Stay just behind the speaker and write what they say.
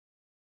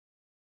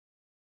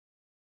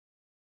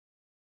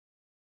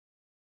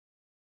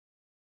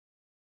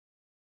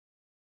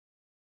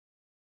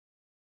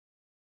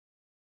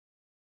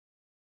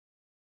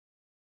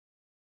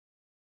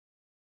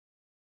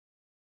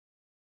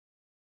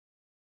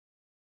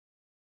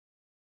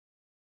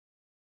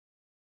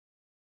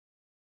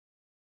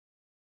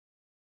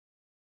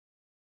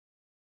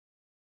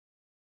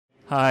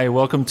Hi,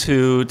 welcome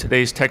to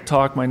today's Tech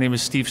Talk. My name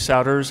is Steve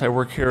Souders. I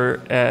work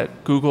here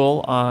at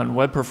Google on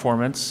web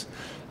performance,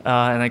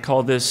 and I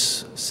call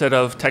this set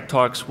of Tech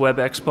Talks Web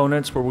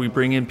Exponents, where we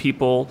bring in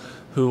people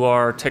who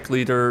are tech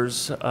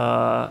leaders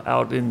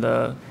out in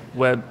the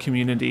web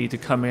community to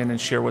come in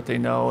and share what they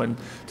know. And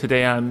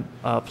today I'm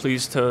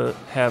pleased to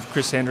have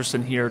Chris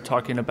Anderson here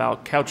talking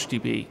about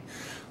CouchDB.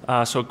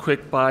 So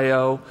quick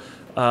bio,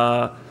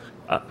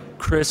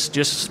 Chris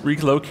just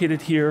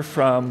relocated here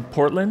from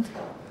Portland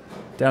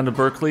down to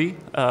Berkeley,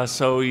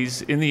 so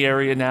he's in the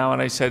area now,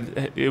 and I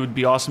said it would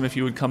be awesome if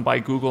you would come by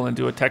Google and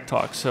do a tech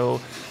talk.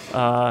 So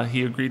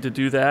he agreed to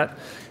do that.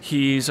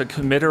 He's a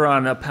committer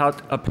on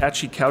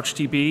Apache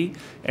CouchDB,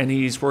 and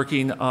he's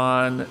working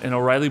on an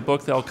O'Reilly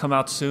book that'll come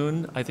out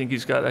soon. I think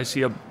he's got, I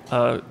see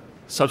a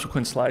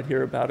subsequent slide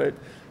here about it,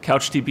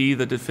 CouchDB,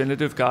 the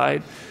definitive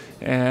guide.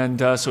 And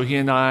so he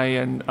and I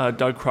and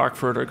Doug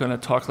Crockford are going to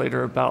talk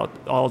later about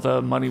all the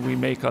money we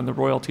make on the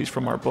royalties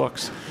from our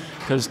books,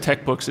 because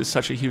tech books is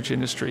such a huge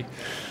industry.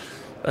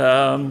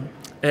 And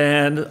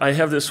I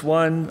have this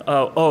one,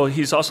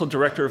 he's also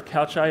director of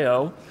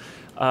Couch.io,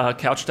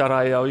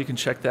 couch.io, you can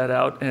check that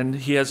out. And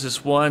he has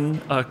this one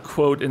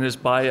quote in his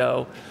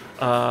bio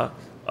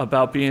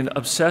about being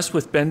obsessed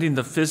with bending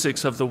the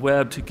physics of the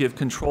web to give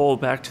control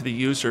back to the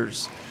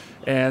users.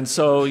 And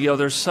so,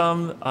 there's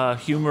some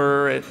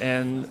humor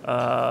and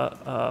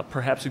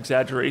perhaps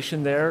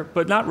exaggeration there,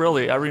 but not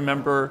really. I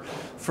remember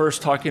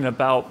first talking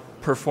about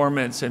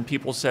performance, and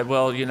people said,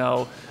 well,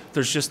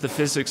 there's just the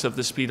physics of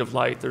the speed of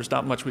light. There's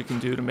not much we can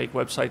do to make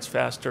websites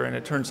faster. And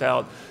it turns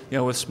out,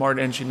 with smart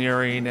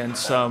engineering and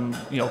some,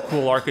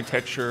 cool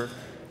architecture,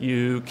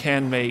 you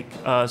can make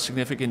a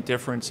significant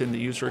difference in the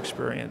user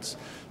experience.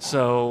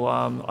 So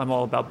I'm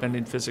all about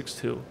bending physics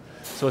too.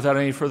 So without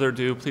any further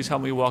ado, please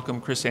help me welcome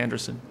Chris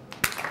Anderson.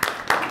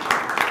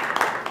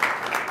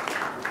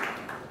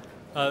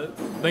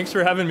 Thanks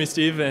for having me,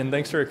 Steve, and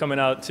thanks for coming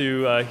out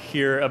to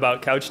hear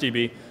about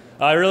CouchDB.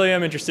 I really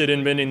am interested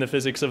in bending the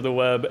physics of the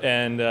web,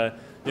 and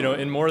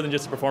in more than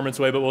just a performance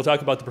way, but we'll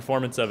talk about the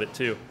performance of it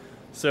too.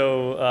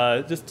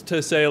 So just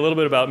to say a little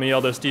bit about me,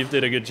 although Steve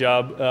did a good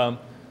job,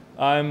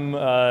 I'm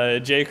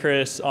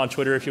jchris on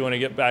Twitter if you want to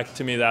get back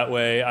to me that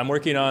way. I'm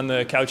working on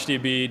the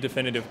CouchDB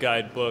definitive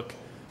guide book.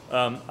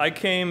 I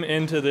came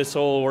into this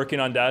whole working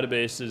on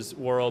databases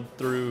world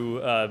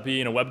through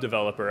being a web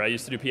developer. I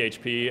used to do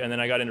PHP, and then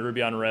I got into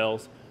Ruby on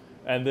Rails.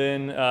 And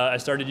then I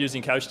started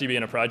using CouchDB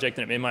in a project,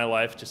 and it made my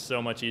life just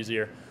so much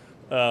easier.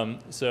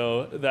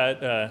 So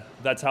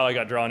that's how I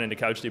got drawn into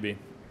CouchDB.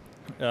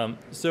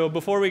 So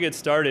before we get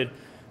started,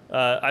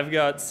 I've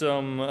got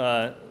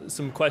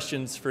some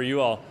questions for you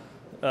all.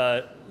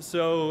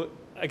 So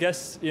I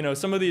guess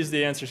some of these,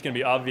 the answer is going to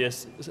be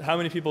obvious. How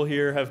many people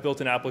here have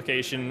built an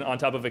application on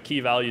top of a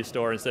key value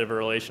store instead of a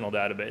relational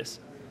database?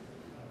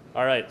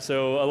 All right,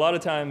 so a lot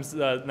of times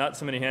not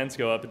so many hands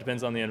go up. It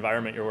depends on the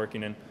environment you're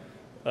working in.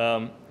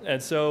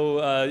 And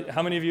so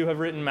how many of you have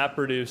written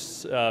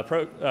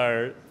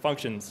MapReduce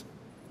functions?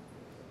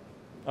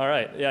 All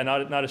right, yeah,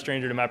 not a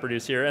stranger to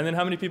MapReduce here. And then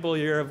how many people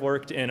here have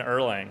worked in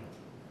Erlang?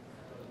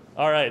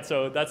 All right,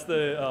 so that's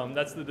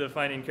the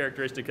defining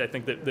characteristic I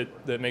think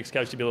that makes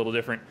CouchDB a little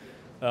different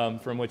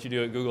from what you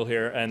do at Google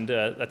here, and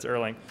that's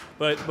Erlang.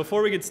 But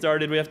before we get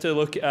started, we have to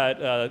look at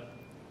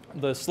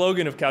the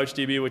slogan of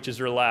CouchDB, which is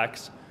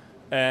relax,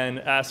 and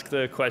ask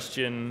the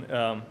question,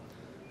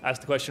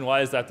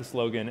 why is that the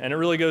slogan? And it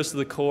really goes to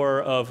the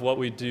core of what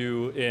we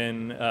do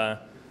in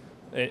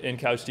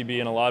CouchDB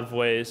in a lot of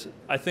ways.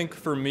 I think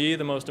for me,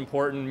 the most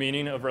important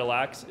meaning of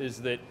relax is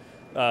that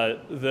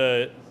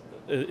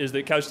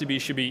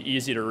CouchDB should be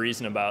easy to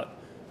reason about.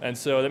 And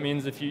so that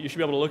means you should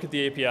be able to look at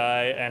the API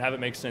and have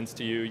it make sense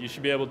to you. You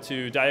should be able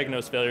to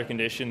diagnose failure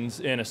conditions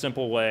in a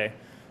simple way.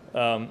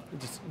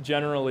 Just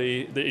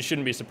generally, it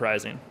shouldn't be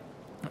surprising.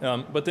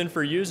 But then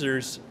for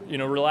users,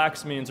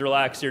 relax means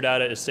relax, your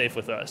data is safe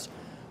with us.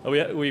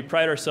 We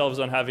pride ourselves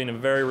on having a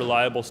very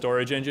reliable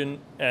storage engine,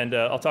 and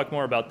I'll talk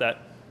more about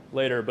that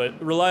later.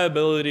 But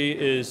reliability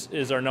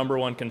is our number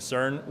one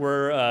concern.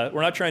 We're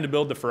not trying to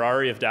build the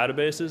Ferrari of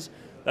databases.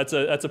 That's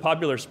a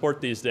popular sport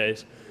these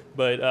days.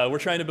 But we're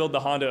trying to build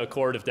the Honda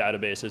Accord of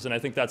databases, and I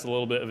think that's a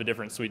little bit of a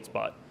different sweet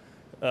spot.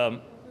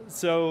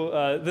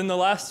 So then the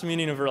last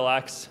meaning of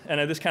relax,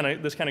 and this kind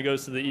of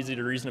goes to the easy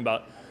to reason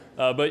about.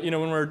 But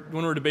when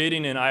we're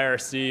debating in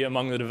IRC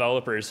among the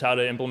developers how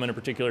to implement a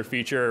particular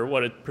feature or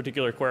what a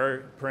particular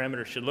query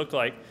parameter should look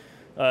like,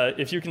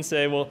 if you can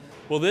say, well,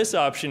 this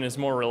option is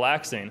more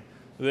relaxing,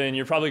 then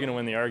you're probably going to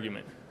win the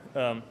argument.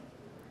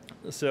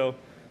 So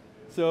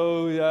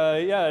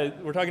yeah,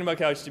 we're talking about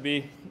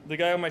CouchDB. The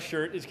guy on my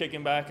shirt is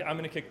kicking back. I'm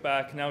going to kick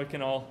back. Now we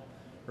can all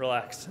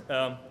relax.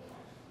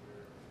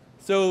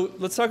 So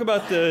let's talk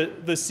about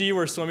the sea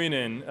we're swimming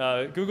in.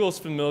 Google's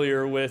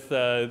familiar with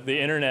the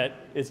internet.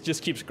 It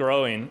just keeps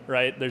growing,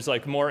 right? There's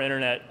like more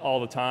internet all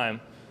the time.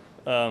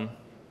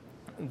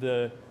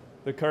 The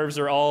curves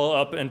are all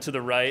up and to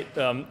the right.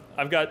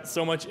 I've got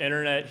so much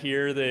internet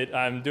here that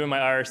I'm doing my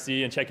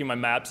IRC and checking my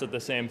maps at the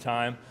same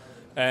time.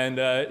 And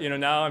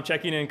now I'm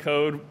checking in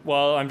code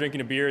while I'm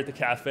drinking a beer at the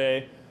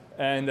cafe.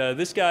 And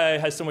this guy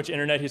has so much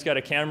internet, he's got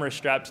a camera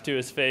strapped to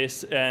his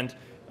face, and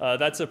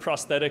that's a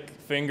prosthetic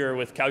finger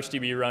with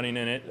CouchDB running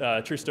in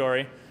it, true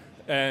story.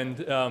 And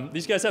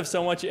these guys have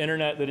so much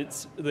internet that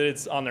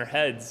it's on their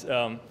heads.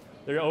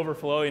 They're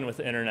overflowing with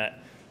the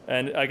internet.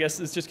 And I guess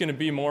it's just going to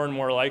be more and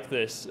more like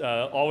this.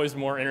 Always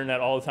more internet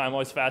all the time,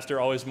 always faster,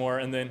 always more.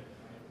 And then,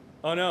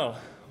 oh no,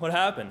 what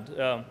happened?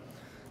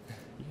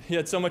 You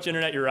had so much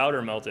internet, your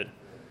router melted.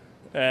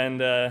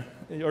 And, or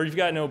you've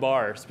got no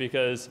bars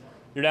because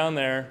you're down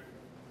there.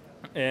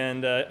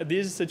 And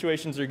these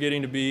situations are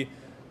getting to be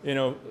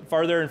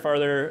farther and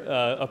farther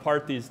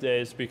apart these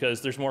days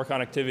because there's more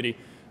connectivity.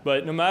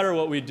 But no matter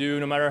what we do,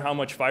 no matter how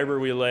much fiber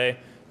we lay,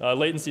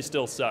 latency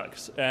still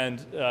sucks, and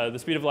the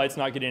speed of light's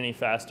not getting any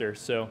faster.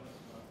 So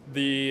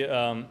the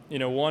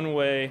one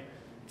way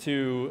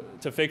to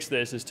fix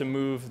this is to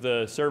move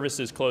the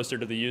services closer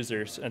to the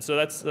users, and so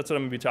that's what I'm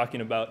going to be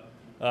talking about,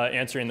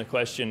 answering the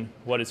question,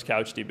 what is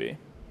CouchDB?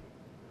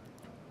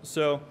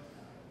 So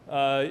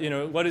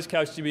what is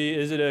CouchDB?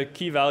 Is it a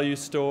key value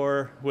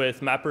store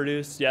with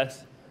MapReduce?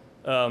 Yes.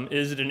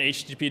 Is it an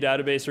HTTP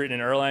database written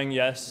in Erlang?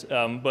 Yes.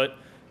 But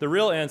the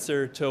real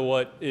answer to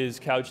what is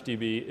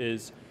CouchDB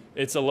is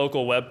it's a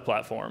local web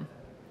platform.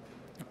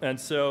 And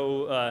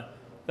so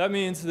that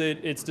means that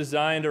it's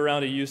designed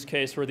around a use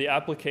case where the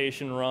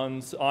application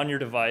runs on your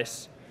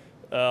device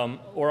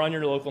or on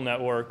your local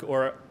network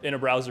or in a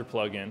browser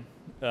plugin.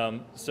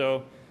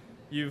 So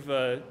you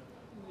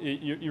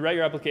write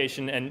your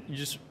application and you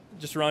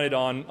just run it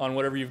on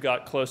whatever you've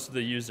got close to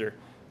the user.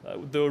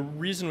 The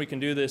reason we can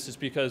do this is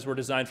because we're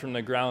designed from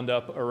the ground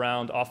up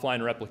around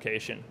offline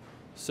replication.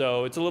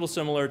 So it's a little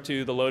similar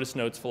to the Lotus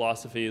Notes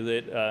philosophy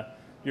that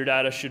your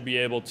data should be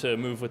able to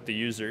move with the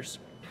users.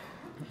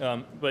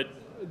 But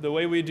the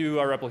way we do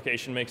our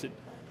replication makes it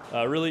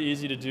really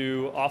easy to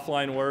do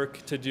offline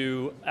work, to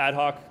do ad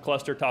hoc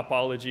cluster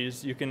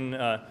topologies. You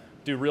can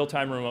do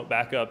real-time remote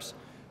backups.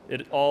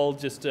 It all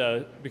just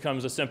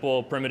becomes a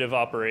simple primitive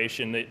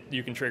operation that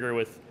you can trigger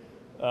with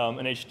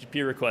an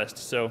HTTP request.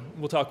 So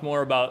we'll talk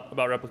more about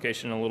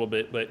replication in a little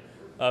bit, but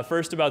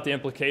first about the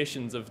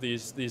implications of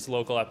these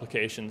local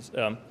applications.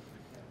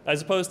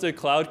 As opposed to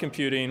cloud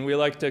computing, we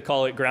like to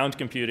call it ground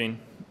computing.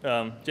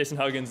 Jason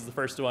Huggins is the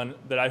first one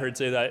that I heard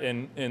say that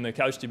in the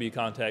CouchDB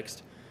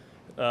context.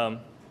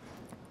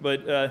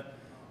 But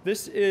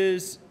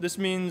this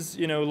means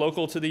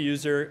local to the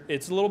user.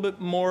 It's a little bit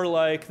more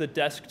like the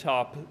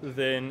desktop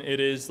than it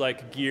is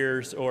like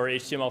Gears or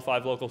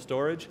HTML5 local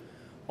storage.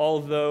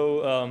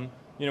 Although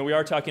we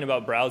are talking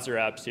about browser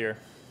apps here.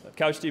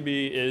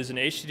 CouchDB is an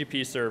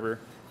HTTP server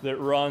that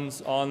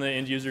runs on the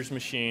end user's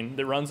machine,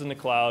 that runs in the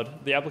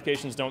cloud. The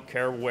applications don't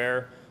care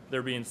where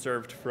they're being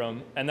served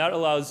from. And that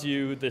allows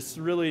you this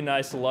really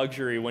nice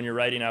luxury when you're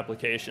writing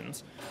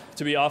applications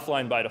to be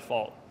offline by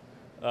default.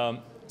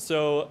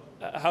 So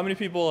how many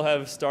people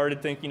have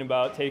started thinking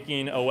about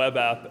taking a web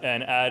app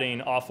and adding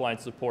offline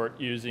support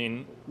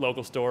using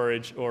local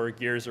storage or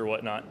Gears or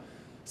whatnot?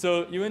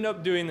 So you end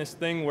up doing this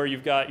thing where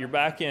you've got your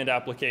back-end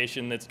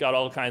application that's got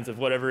all kinds of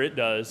whatever it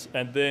does,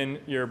 and then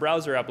your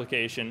browser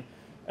application,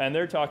 and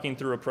they're talking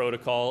through a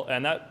protocol,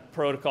 and that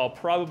protocol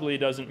probably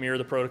doesn't mirror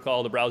the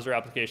protocol the browser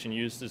application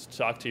uses to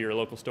talk to your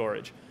local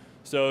storage.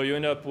 So you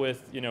end up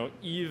with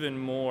even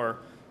more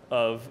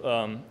of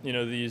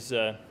these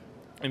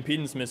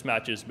impedance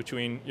mismatches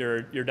between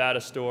your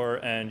data store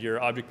and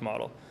your object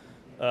model.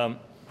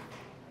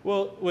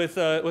 Well, with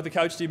the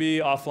CouchDB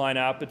offline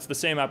app, it's the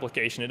same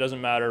application. It doesn't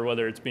matter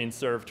whether it's being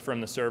served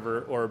from the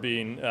server or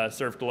being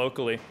served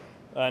locally.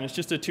 And it's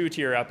just a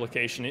two-tier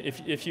application.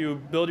 If you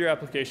build your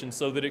application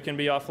so that it can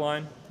be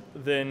offline,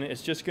 then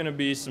it's just going to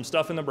be some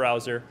stuff in the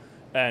browser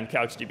and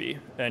CouchDB,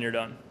 and you're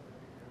done.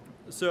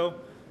 So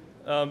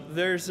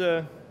there's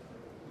a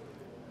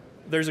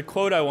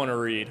quote I want to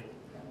read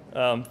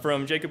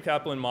from Jacob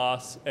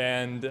Kaplan-Moss,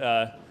 and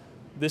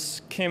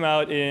this came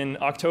out in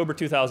October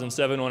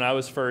 2007 when I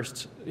was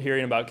first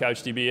hearing about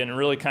CouchDB, and it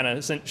really kind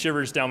of sent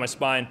shivers down my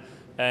spine,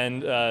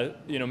 and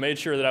made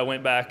sure that I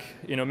went back.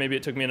 Maybe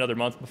it took me another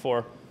month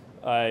before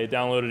I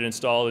downloaded,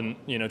 installed,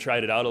 and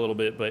tried it out a little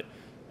bit. But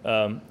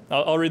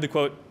I'll read the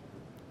quote,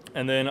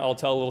 and then I'll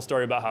tell a little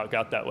story about how it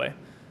got that way.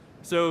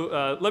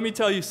 So let me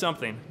tell you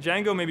something.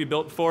 Django may be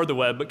built for the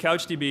web, but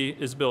CouchDB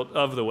is built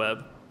of the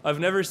web. I've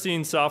never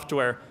seen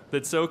software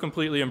that so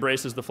completely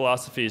embraces the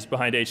philosophies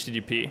behind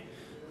HTTP.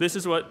 This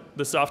is what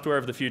the software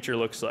of the future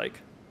looks like.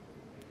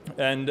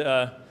 And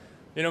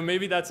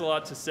maybe that's a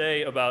lot to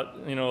say about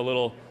a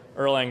little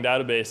Erlang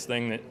database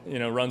thing that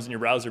runs in your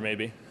browser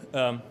maybe.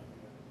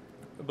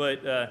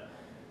 But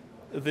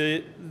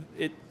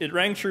it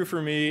rang true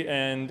for me,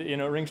 and it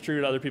rings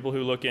true to other people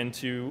who look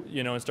into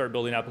and start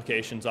building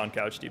applications on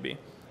CouchDB.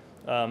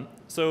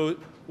 So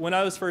when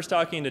I was first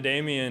talking to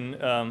Damien,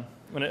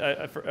 when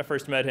I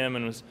first met him,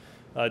 and was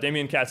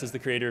Damien Katz is the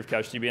creator of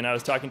CouchDB, and I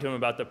was talking to him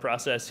about the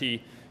process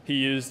he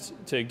used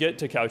to get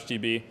to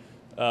CouchDB.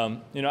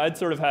 I'd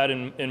sort of had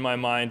in my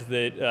mind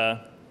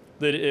that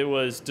that it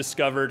was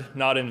discovered,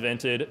 not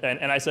invented.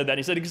 And I said that, and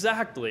he said,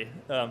 exactly.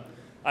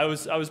 I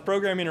was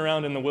programming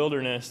around in the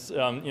wilderness,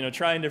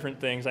 trying different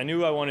things. I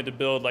knew I wanted to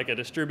build like a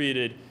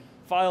distributed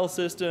file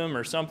system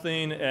or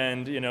something,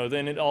 and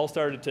then it all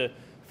started to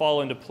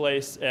fall into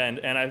place, and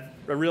I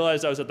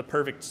realized I was at the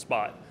perfect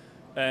spot.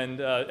 And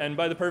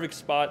by the perfect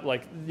spot,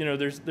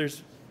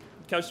 there's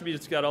CouchDB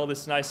has got all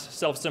this nice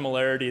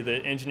self-similarity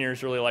that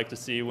engineers really like to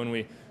see when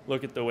we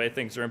look at the way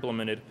things are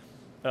implemented.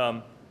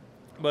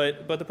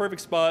 But the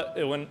perfect spot,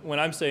 when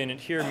I'm saying it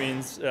here,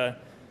 means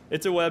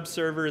it's a web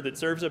server that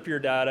serves up your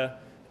data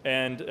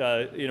and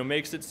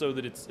makes it so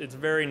that it's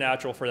very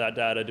natural for that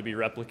data to be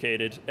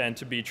replicated and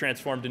to be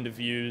transformed into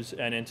views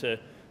and into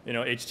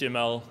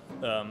HTML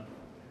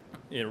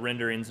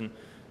renderings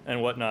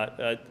and whatnot.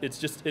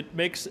 It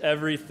makes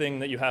everything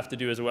that you have to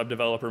do as a web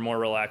developer more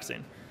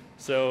relaxing.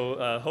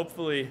 So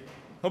hopefully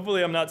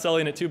I'm not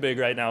selling it too big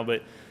right now,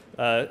 but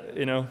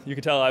you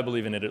can tell I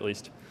believe in it at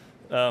least.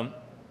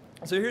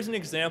 So here's an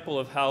example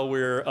of how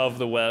we're of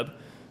the web.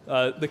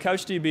 The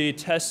CouchDB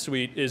test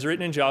suite is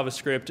written in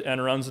JavaScript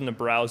and runs in the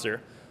browser.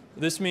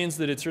 This means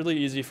that it's really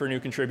easy for new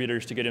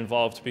contributors to get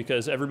involved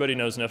because everybody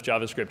knows enough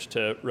JavaScript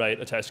to write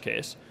a test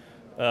case.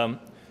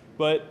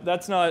 But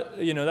that's not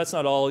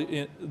all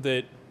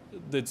that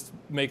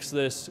makes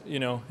this,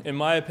 in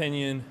my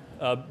opinion,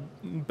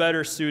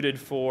 better suited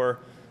for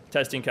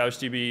testing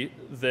CouchDB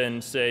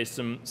than, say,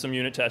 some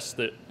unit tests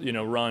that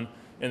run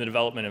in the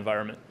development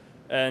environment.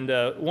 And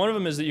one of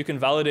them is that you can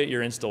validate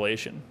your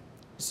installation.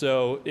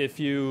 So if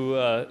you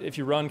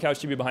run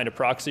CouchDB behind a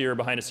proxy or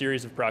behind a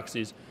series of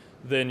proxies,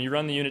 then you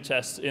run the unit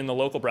tests in the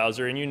local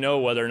browser, and you know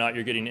whether or not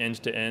you're getting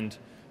end-to-end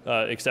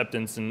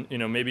acceptance, and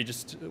maybe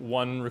just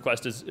one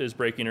request is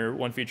breaking or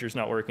one feature is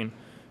not working,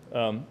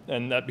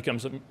 and that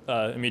becomes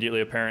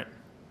immediately apparent.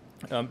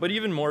 But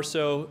even more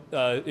so,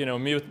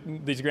 me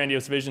with these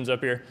grandiose visions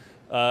up here,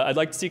 I'd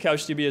like to see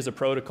CouchDB as a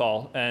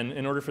protocol, and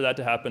in order for that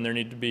to happen, there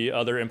need to be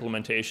other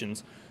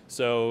implementations.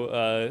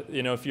 So,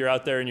 if you're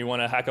out there and you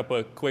want to hack up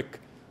a quick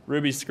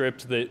Ruby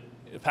script that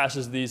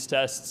passes these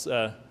tests,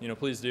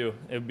 please do.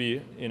 It would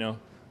be,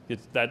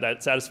 it's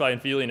that satisfying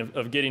feeling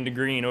of getting to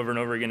green over and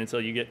over again until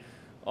you get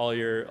all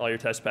your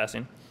tests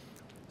passing.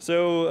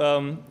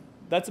 So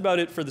that's about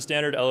it for the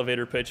standard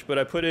elevator pitch. But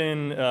I put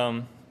in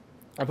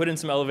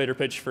some elevator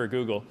pitch for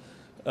Google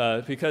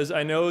because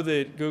I know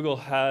that Google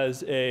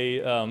has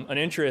an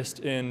interest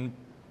in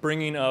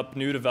bringing up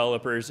new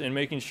developers and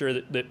making sure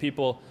that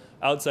people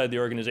outside the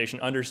organization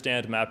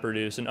understand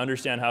MapReduce and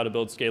understand how to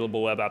build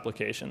scalable web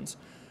applications.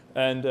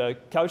 And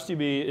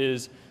CouchDB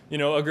is,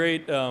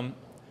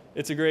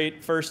 it's a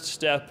great first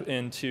step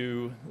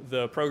into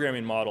the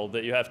programming model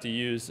that you have to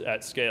use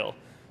at scale.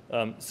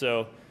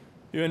 So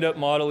you end up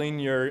modeling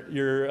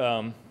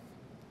your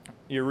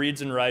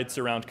reads and writes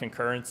around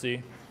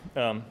concurrency.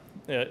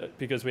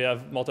 Because we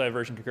have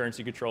multi-version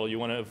concurrency control, you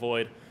want to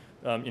avoid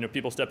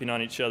people stepping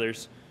on each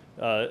other's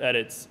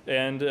edits.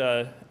 And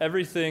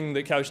everything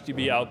that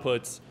CouchDB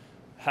outputs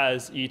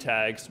has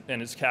e-tags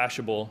and is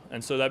cacheable.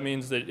 And so that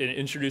means that it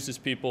introduces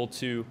people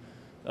to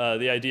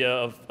the idea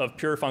of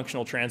pure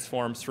functional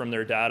transforms from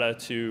their data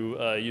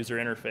to user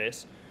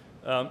interface.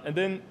 And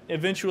then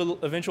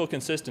eventual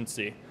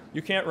consistency.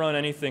 You can't run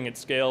anything at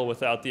scale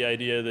without the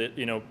idea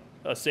that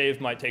a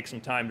save might take some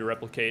time to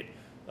replicate,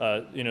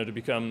 to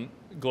become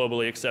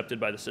globally accepted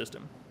by the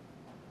system.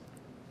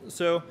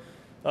 So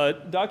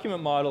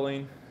document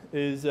modeling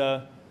is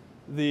the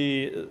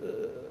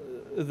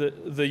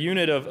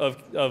unit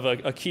of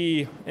a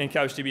key in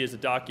CouchDB is a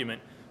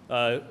document,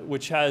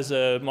 which has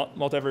a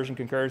multi-version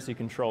concurrency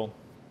control.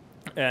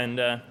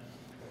 And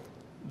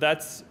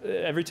that's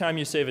every time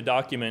you save a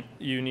document,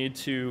 you need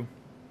to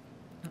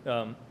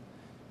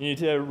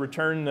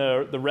return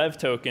the rev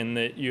token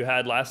that you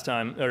had last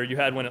time, or you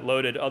had when it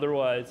loaded.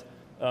 Otherwise,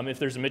 if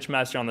there's a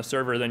mismatch on the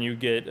server, then you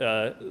get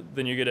a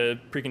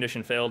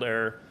precondition failed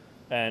error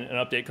and an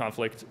update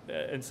conflict.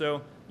 And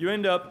so you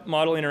end up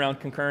modeling around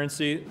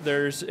concurrency.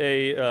 There's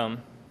a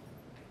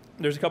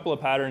couple of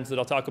patterns that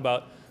I'll talk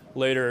about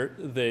later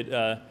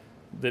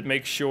that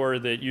make sure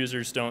that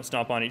users don't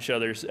stomp on each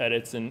other's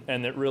edits, and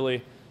that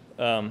really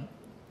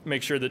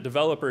make sure that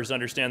developers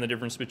understand the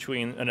difference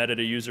between an edit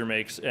a user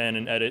makes and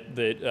an edit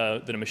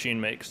that a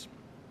machine makes.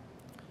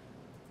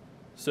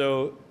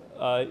 So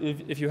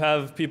if you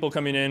have people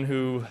coming in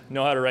who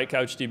know how to write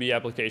CouchDB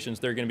applications,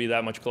 they're going to be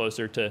that much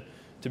closer to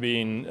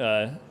being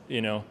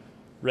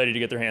ready to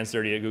get their hands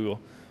dirty at Google.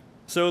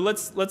 So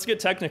let's get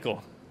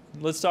technical.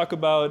 Let's talk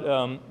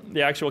about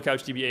the actual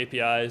CouchDB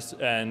APIs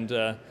and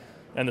the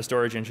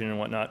storage engine and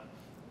whatnot.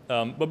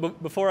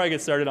 But before I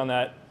get started on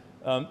that,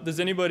 does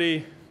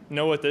anybody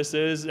know what this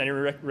is?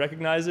 Anyone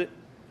recognize it?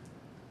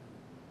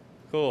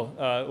 Cool.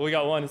 We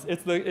got one.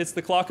 It's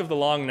the clock of the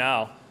long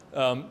now.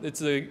 It's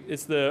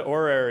the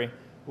orrery,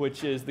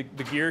 which is the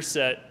gear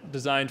set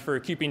designed for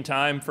keeping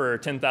time for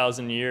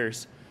 10,000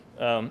 years.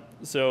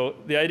 So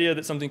the idea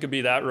that something could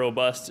be that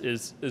robust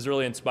is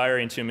really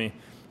inspiring to me.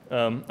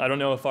 I don't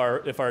know if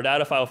our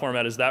data file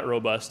format is that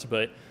robust,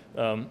 but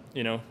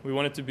we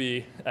want it to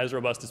be as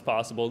robust as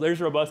possible.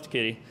 There's Robust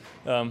Kitty.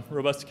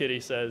 Robust Kitty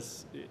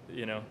says,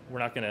 we're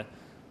not going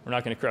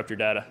to corrupt your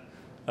data.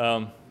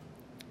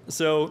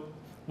 So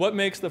what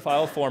makes the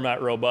file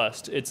format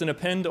robust? It's an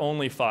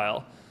append-only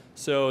file.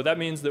 So that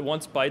means that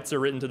once bytes are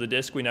written to the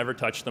disk, we never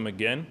touch them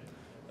again.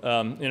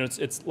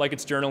 It's like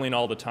it's journaling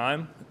all the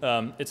time.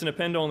 It's an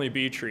append-only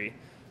B tree.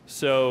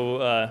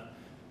 So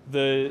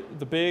the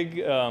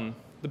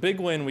big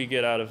win we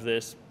get out of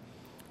this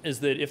is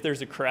that if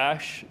there's a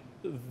crash,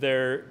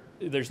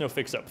 there's no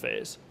fix-up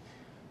phase.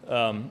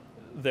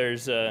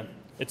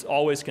 It's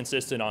always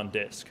consistent on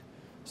disk.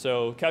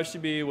 So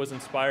CouchDB was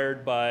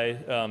inspired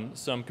by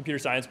some computer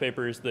science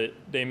papers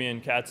that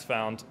Damien Katz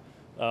found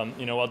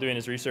while doing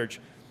his research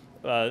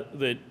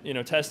that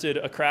tested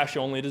a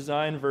crash-only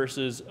design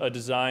versus a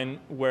design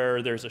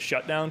where there's a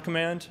shutdown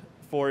command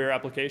for your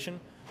application.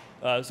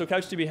 So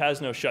CouchDB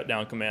has no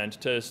shutdown command.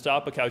 To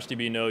stop a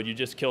CouchDB node, you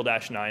just kill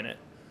 -9 it.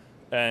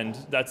 And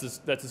that's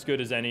as good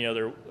as any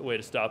other way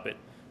to stop it.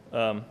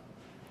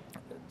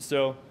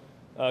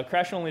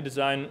 Crash-only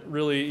design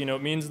really,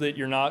 it means that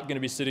you're not going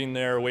to be sitting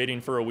there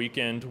waiting for a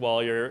weekend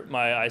while your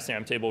my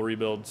ISAM table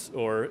rebuilds,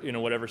 or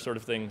whatever sort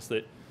of things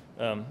that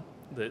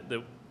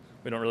that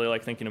we don't really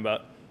like thinking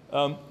about.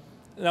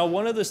 Now,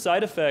 one of the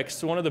side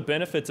effects, one of the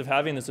benefits of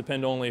having this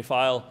append-only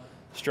file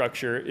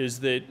structure is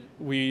that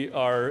we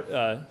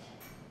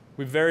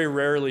very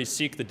rarely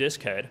seek the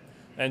disk head,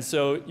 and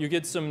so you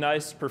get some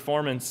nice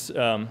performance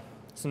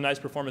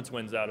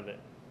wins out of it.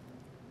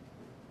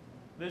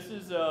 This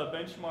is a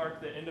benchmark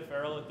that Inda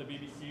Farrell at the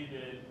BBC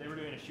did. They were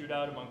doing a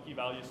shootout among key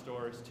value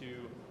stores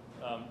to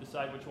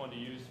decide which one to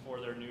use for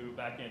their new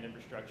back-end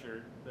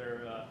infrastructure.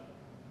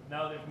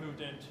 Now they've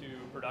moved into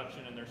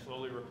production and they're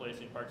slowly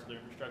replacing parts of their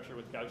infrastructure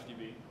with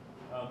CouchDB.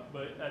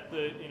 But at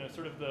the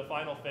sort of the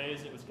final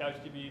phase, it was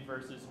CouchDB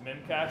versus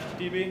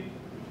memcached-db,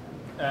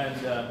 and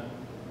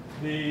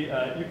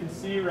you can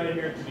see right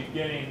here at the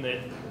beginning that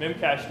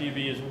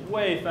memcached-db is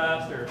way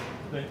faster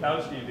than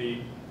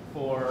CouchDB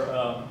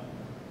for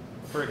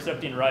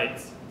accepting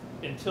writes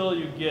until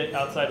you get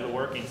outside of the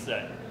working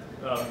set.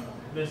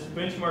 This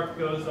benchmark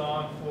goes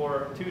on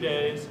for 2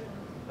 days.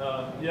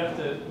 You have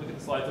to look at the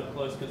slides up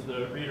close because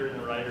the reader and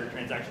the writer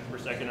transactions per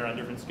second are on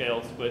different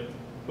scales.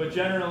 But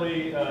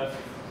generally,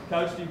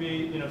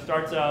 CouchDB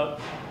starts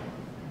out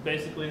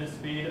basically the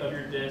speed of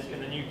your disk,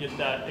 and then you get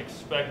that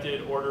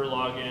expected order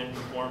login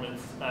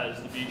performance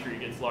as the B tree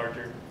gets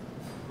larger.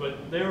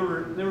 But they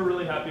were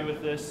really happy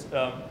with this.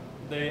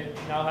 They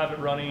now have it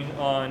running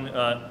on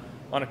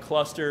a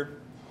cluster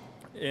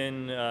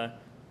in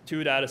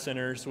 2 data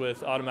centers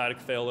with automatic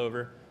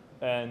failover.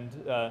 And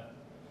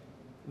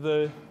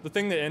the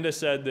thing that Inda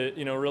said that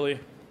really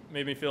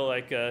made me feel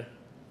like this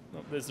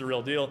is the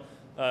real deal.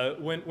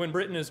 When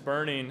Britain is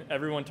burning,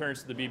 everyone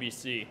turns to the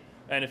BBC.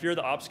 And if you're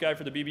the ops guy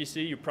for the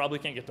BBC, you probably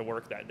can't get to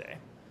work that day.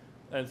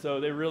 And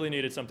so they really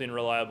needed something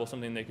reliable,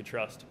 something they could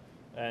trust.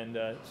 And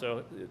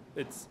so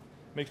it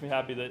makes me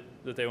happy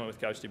that they went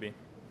with CouchDB.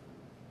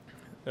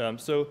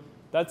 So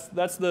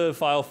that's the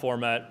file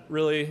format.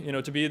 Really,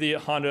 to be the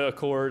Honda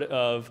Accord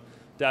of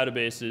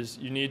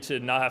databases, you need to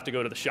not have to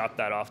go to the shop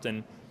that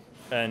often,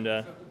 and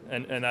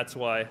that's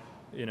why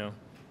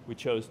we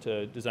chose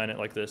to design it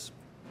like this.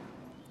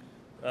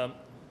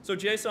 So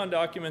JSON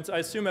documents. I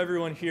assume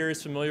everyone here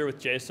is familiar with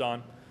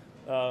JSON.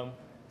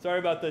 Sorry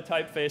about the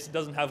typeface. It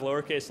doesn't have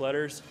lowercase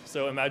letters,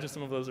 so imagine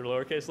some of those are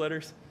lowercase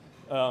letters.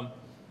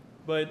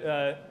 But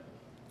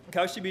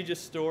CouchDB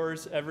just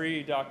stores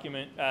every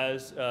document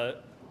as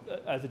a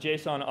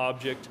JSON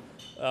object.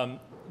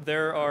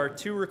 There are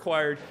 2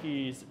 required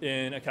keys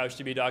in a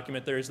CouchDB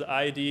document. There's the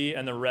ID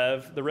and the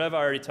rev. The rev I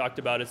already talked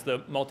about. It's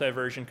the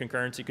multi-version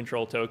concurrency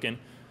control token.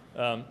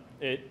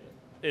 It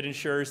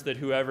ensures that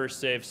whoever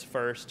saves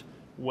first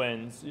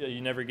wins. You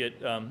never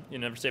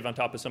save on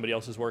top of somebody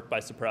else's work by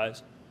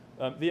surprise.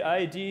 The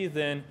ID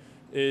then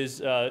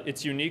is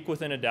it's unique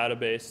within a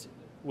database,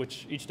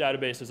 which each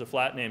database is a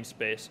flat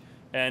namespace,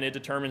 and it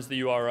determines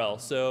the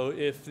URL. So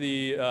if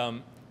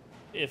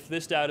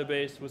this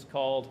database was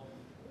called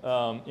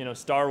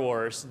Star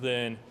Wars,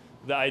 then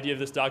the ID of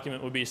this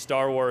document would be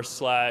Star Wars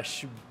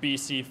 /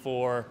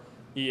 BC4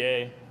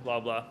 EA blah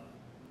blah.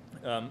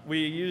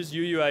 We use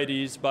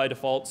UUIDs by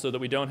default so that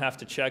we don't have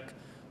to check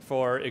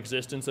for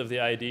existence of the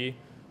ID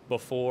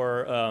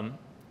before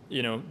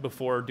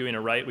before doing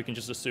a write. We can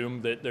just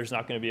assume that there's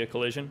not going to be a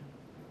collision.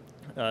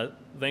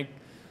 Thank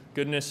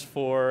goodness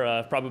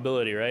for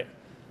probability, right?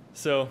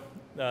 So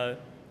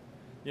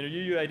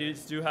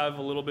UUIDs do have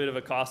a little bit of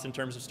a cost in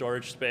terms of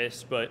storage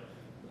space, but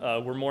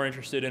we're more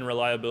interested in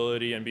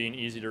reliability and being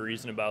easy to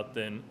reason about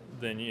than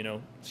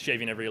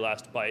shaving every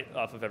last byte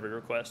off of every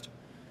request.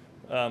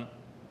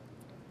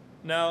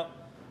 Now,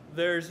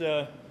 there's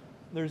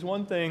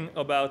one thing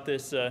about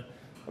this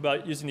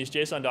about using these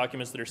JSON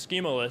documents that are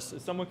schemaless.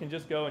 Is someone can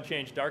just go and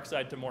change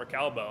darkside to more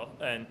cowbell,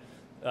 and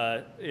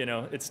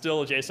it's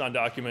still a JSON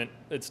document.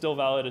 It's still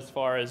valid as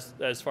far as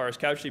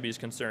CouchDB is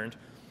concerned.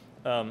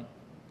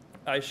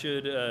 I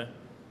should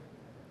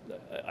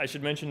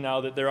mention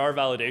now that there are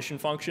validation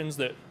functions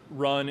that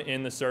run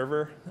in the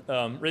server,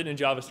 written in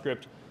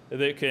JavaScript,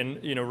 that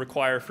can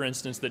require, for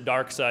instance, that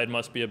dark side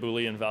must be a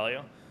Boolean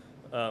value.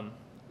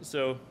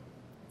 So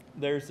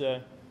there's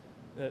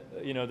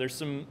there's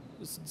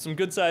some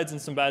good sides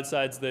and some bad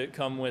sides that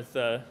come with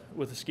a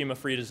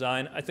schema-free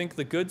design. I think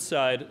the good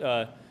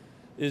side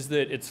is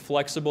that it's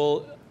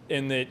flexible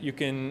in that you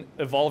can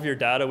evolve your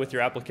data with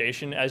your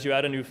application. As you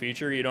add a new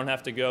feature, you don't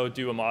have to go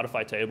do a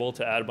modify table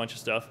to add a bunch of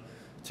stuff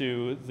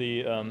to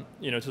the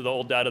to the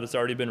old data that's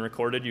already been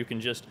recorded. You can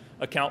just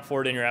account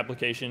for it in your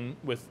application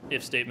with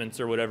if statements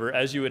or whatever,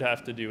 as you would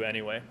have to do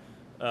anyway.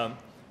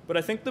 But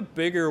I think the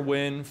bigger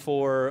win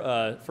for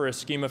a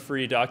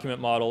schema-free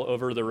document model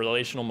over the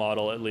relational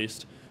model, at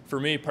least for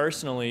me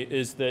personally,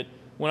 is that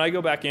when I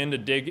go back in to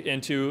dig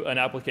into an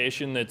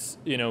application that's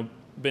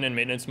been in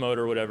maintenance mode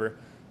or whatever,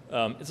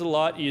 it's a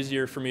lot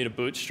easier for me to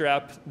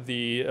bootstrap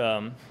the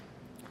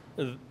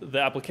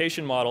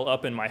application model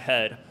up in my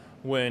head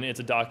when it's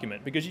a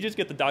document, because you just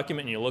get the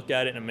document and you look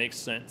at it and it makes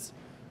sense.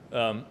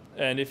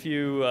 And if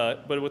you,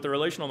 but with the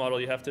relational model,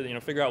 you have to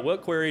figure out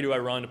what query do I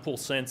run to pull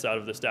sense out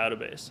of this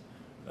database.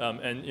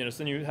 And so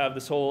then you have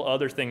this whole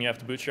other thing you have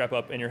to bootstrap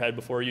up in your head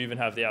before you even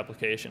have the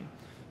application.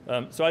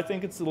 So I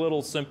think it's a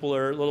little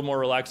simpler, a little more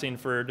relaxing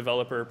for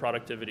developer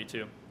productivity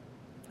too.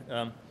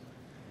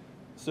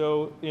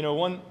 So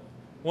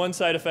one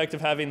side effect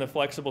of having the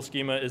flexible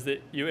schema is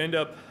that you end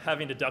up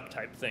having to duck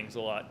type things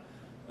a lot.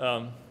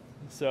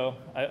 So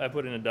I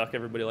put in a duck.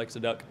 Everybody likes a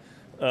duck.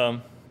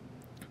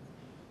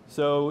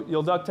 So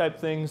you'll duck type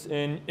things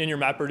in your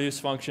MapReduce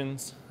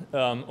functions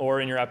or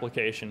in your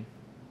application.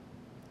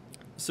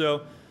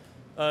 So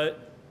I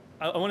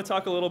want to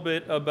talk a little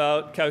bit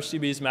about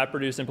CouchDB's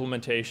MapReduce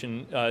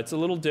implementation. It's a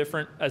little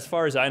different. As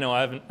far as I know,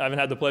 I haven't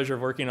had the pleasure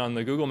of working on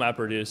the Google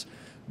MapReduce,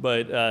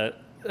 but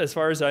as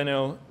far as I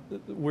know,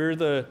 we're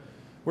the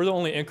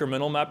only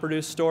incremental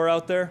MapReduce store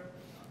out there.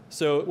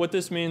 So what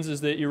this means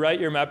is that you write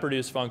your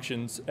MapReduce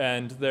functions,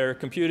 and they're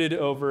computed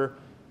over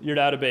your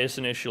database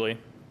initially.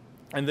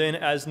 And then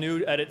as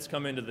new edits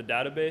come into the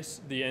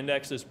database, the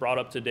index is brought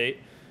up to date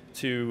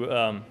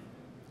to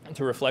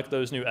reflect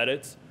those new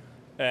edits.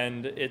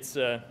 And it's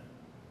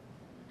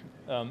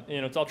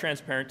it's all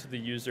transparent to the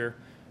user,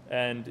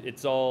 and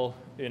it's all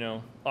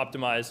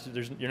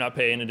optimized. You're not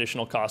paying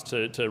additional cost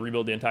to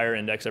rebuild the entire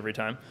index every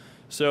time.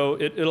 So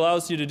it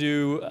allows you to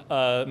do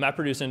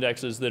MapReduce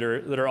indexes that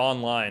are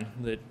online,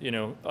 that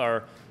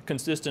are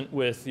consistent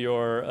with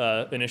your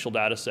initial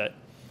data set.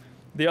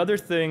 The other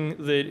thing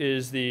that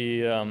is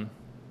the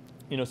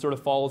sort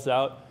of falls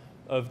out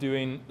of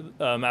doing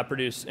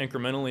MapReduce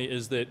incrementally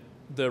is that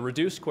the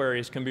reduce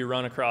queries can be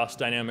run across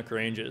dynamic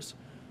ranges.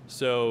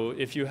 So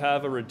if you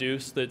have a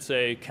reduce that,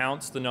 say,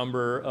 counts the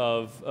number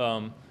of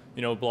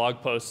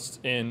blog posts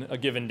in a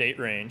given date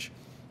range,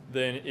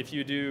 then if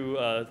you do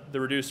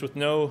the reduce with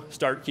no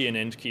start key and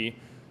end key,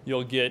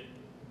 you'll get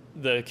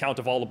the count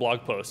of all the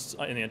blog posts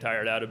in the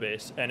entire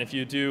database. And if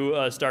you do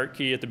a start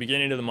key at the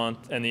beginning of the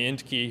month and the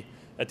end key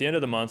at the end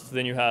of the month,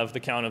 then you have the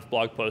count of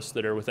blog posts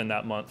that are within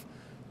that month.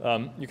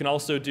 You can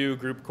also do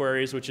group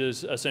queries, which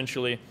is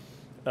essentially,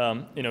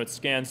 it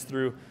scans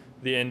through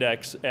the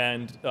index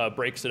and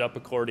breaks it up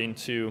according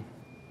to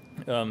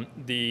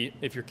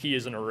if your key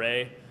is an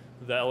array,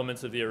 the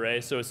elements of the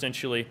array. So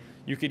essentially,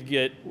 you could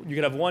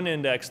have one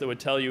index that would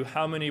tell you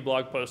how many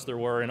blog posts there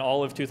were in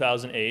all of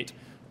 2008,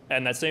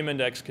 and that same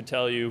index could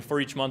tell you for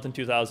each month in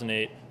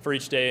 2008, for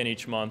each day in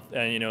each month,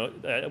 and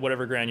at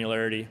whatever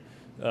granularity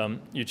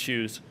you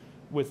choose,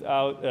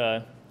 without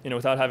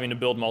having to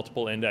build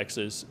multiple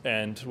indexes,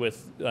 and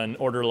with an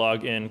order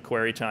log in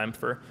query time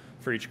for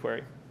each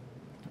query.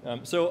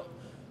 So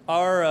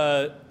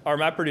our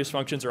MapReduce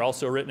functions are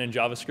also written in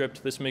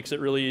JavaScript. This makes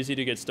it really easy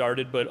to get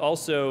started, but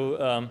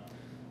also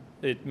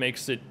it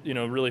makes it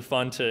really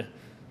fun to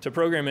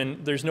program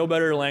in. There's no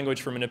better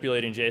language for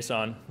manipulating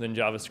JSON than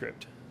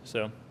JavaScript.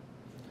 So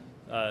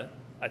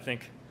I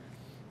think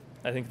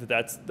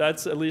that's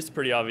at least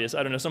pretty obvious.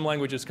 I don't know, some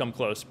languages come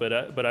close, but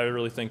I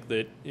really think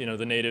that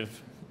the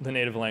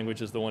native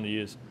language is the one to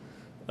use.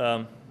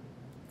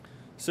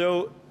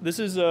 So this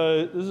is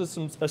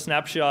a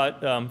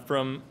snapshot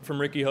from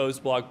Ricky Ho's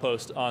blog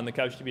post on the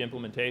CouchDB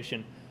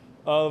implementation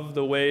of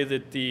the way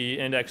that the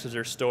indexes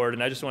are stored,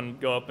 and I just want to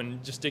go up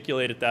and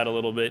gesticulate at that a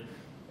little bit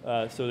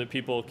so that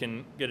people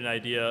can get an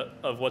idea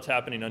of what's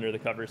happening under the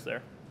covers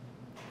there.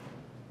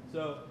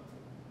 So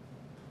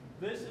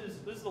this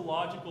is the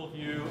logical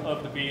view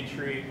of the B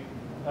tree.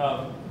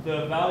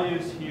 The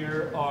values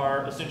here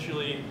are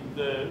essentially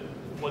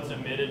what's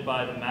emitted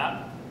by the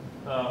map.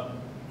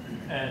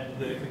 And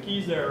the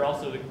keys there are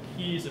also the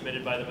keys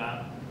emitted by the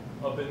map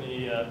up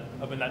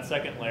in that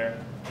second layer.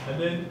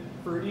 And then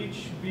for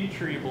each B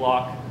tree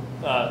block,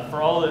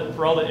 for all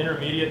the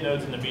intermediate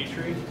nodes in the B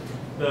tree,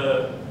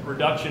 the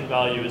reduction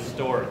value is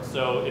stored.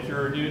 So if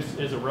your reduce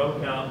is a row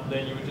count,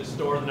 then you would just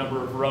store the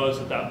number of rows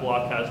that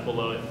block has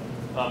below it.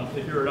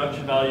 If your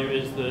reduction value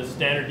is the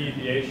standard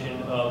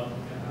deviation of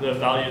the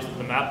values that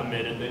the map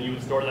emitted, then you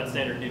would store that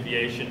standard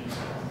deviation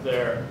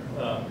there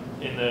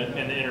in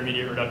the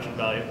intermediate reduction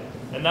value.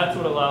 And that's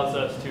what allows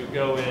us to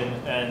go in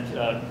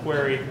and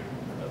query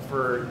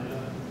for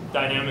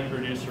dynamic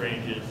reduce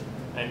ranges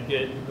and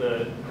get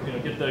the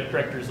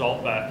correct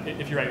result back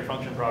if you write your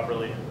function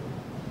properly.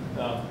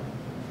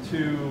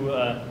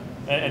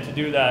 And to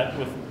do that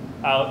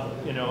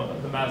without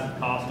the massive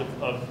cost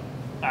of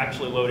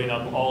actually loading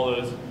up all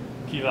those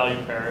key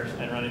value pairs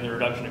and running the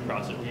reduction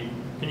across it. We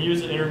can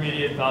use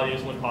intermediate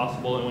values when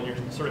possible, and when you're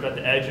sort of at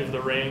the edge of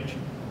the range,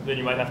 then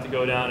you might have to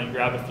go down and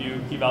grab a few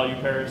key value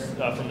pairs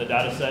from the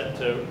data set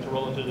to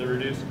roll into the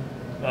reduce.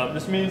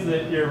 This means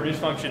that your reduce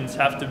functions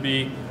have to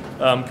be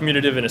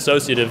commutative and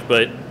associative,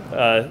 but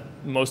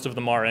most of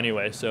them are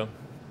anyway. So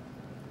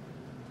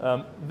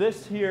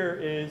this here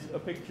is a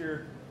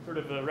picture, sort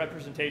of a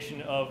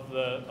representation of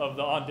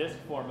the on-disk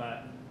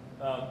format.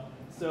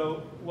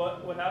 So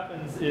what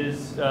happens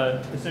is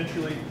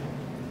essentially,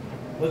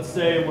 let's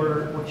say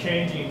we're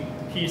changing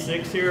key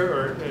 6 here,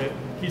 or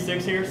key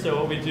 6 here. So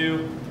what we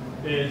do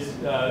is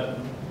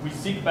we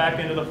seek back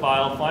into the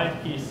file, find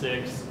key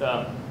 6,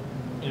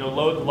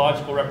 load the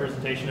logical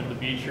representation of the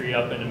B tree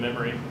up into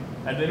memory,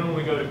 and then when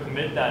we go to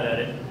commit that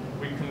edit,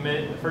 we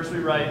commit. First we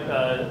write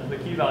the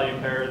key value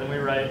pair, then we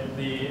write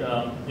the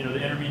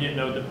the intermediate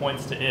node that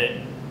points to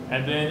it,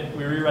 and then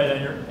we rewrite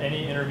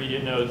any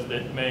intermediate nodes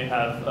that may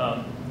have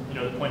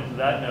that point to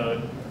that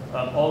node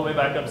all the way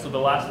back up. So the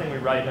last thing we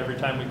write every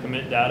time we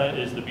commit data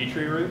is the B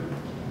tree root.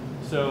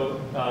 So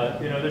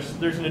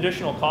there's an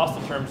additional cost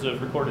in terms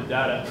of recorded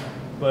data,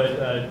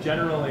 but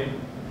generally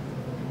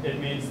it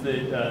means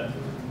that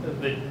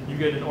that you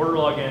get an order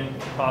log n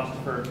cost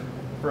for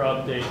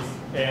updates,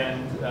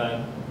 and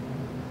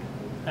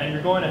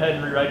you're going ahead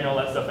and rewriting all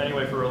that stuff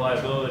anyway for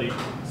reliability.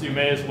 So you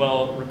may as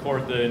well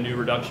record the new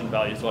reduction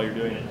values while you're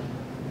doing it.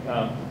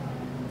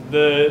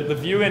 The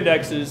view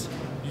indexes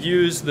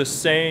use the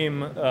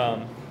same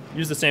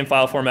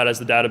file format as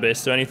the database.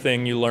 So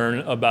anything you learn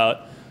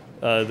about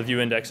the view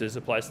indexes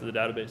applies to the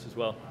database as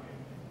well.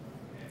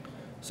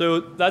 So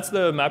that's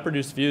the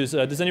MapReduce views.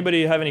 Does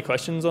anybody have any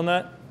questions on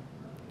that?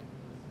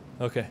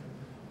 Okay.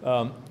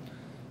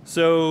 Let's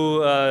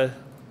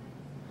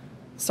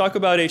talk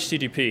about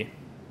HTTP.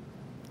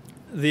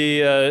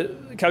 The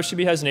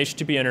CouchDB has an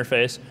HTTP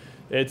interface.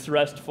 It's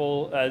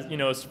RESTful,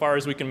 as far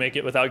as we can make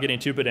it without getting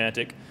too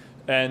pedantic.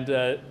 And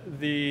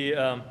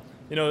the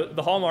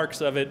hallmarks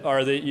of it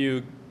are that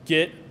you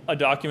get a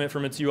document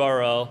from its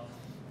URL.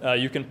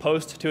 You can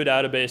post to a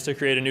database to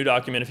create a new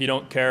document if you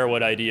don't care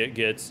what ID it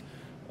gets.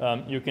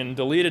 You can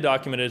delete a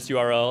document at its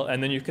URL,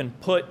 and then you can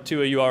put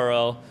to a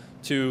URL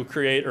to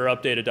create or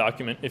update a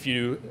document. If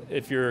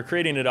you're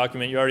creating a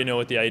document, you already know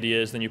what the ID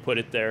is, then you put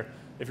it there.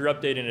 If you're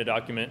updating a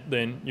document,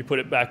 then you put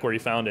it back where you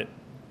found it.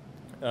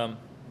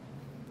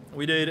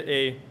 We did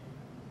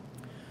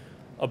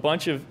a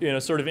bunch of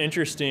sort of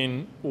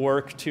interesting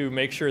work to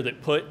make sure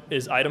that put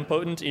is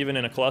idempotent even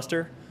in a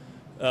cluster,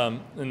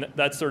 and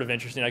that's sort of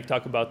interesting. I can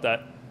talk about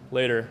that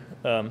later.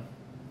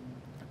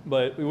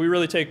 But we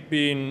really take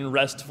being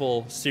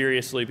RESTful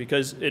seriously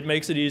because it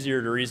makes it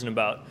easier to reason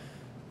about.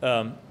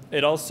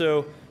 It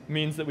also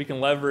means that we can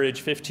leverage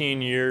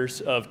 15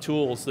 years of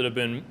tools that have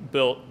been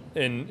built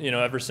in,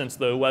 ever since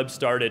the web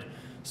started.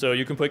 So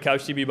you can put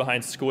CouchDB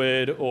behind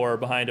Squid or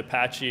behind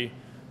Apache.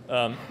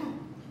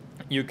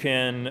 You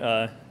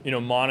can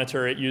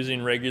monitor it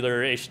using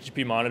regular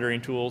HTTP monitoring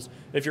tools.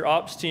 If your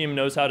ops team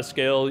knows how to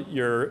scale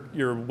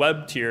your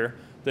web tier,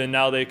 then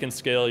now they can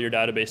scale your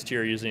database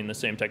tier using the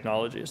same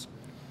technologies.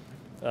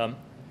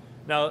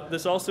 Now,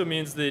 this also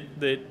means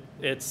that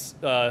it's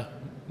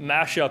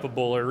mash-upable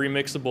or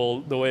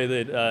remixable the way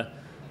that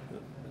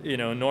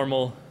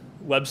normal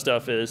web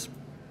stuff is.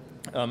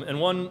 And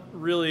one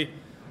really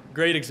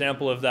great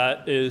example of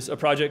that is a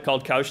project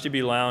called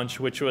CouchDB Lounge,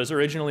 which was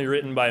originally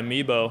written by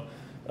Meebo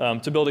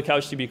to build a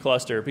CouchDB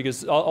cluster.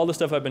 Because all the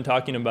stuff I've been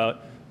talking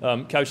about,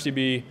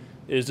 CouchDB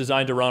is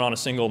designed to run on a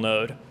single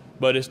node.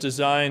 But it's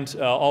designed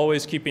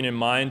always keeping in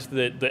mind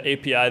that the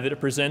API that it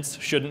presents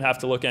shouldn't have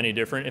to look any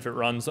different if it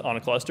runs on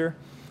a cluster.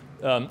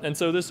 And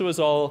so this was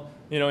all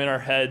in our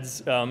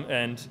heads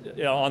and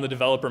on the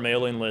developer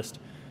mailing list.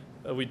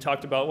 We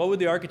talked about what would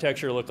the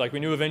architecture look like. We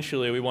knew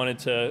eventually we wanted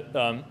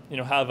to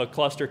have a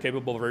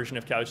cluster-capable version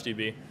of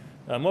CouchDB.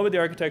 What would the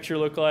architecture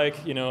look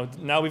like?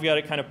 Now we've got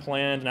it kind of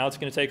planned. Now it's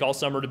going to take all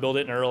summer to build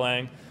it in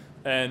Erlang.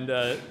 And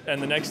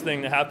the next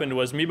thing that happened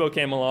was Meebo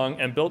came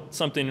along and built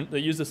something that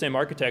used the same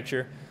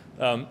architecture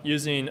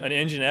using an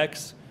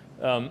Nginx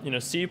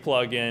C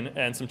plugin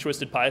and some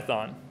twisted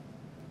Python.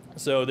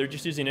 So they're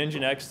just using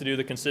Nginx to do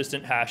the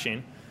consistent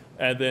hashing,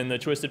 and then the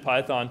twisted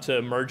Python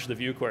to merge the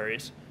view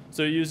queries.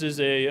 So it uses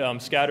a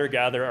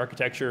scatter-gather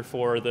architecture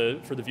for the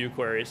view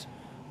queries.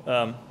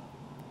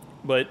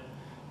 But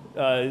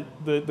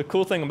the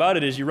cool thing about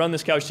it is you run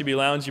this CouchDB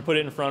Lounge, you put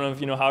it in front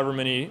of however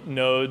many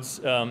nodes.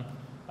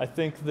 I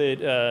think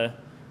that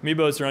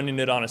Meebo's running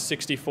it on a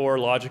 64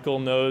 logical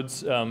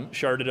nodes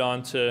sharded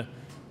onto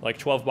like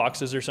 12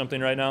 boxes or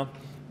something right now.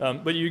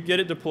 But you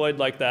get it deployed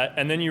like that,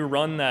 and then you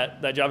run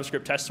that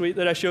JavaScript test suite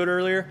that I showed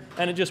earlier,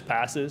 and it just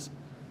passes.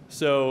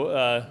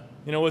 So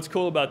what's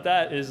cool about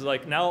that is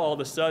like now all of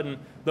a sudden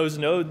those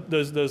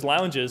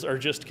lounges are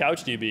just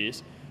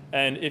CouchDBs.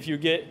 And if you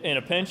get in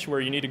a pinch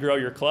where you need to grow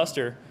your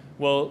cluster,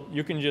 well,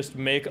 you can just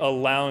make a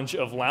lounge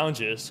of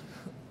lounges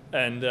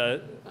and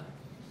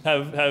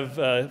have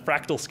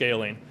fractal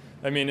scaling.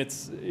 I mean,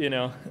 it's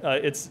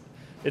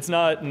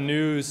not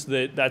news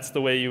that that's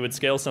the way you would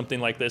scale something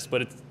like this,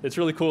 but it's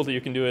really cool that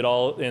you can do it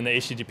all in the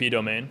HTTP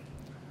domain.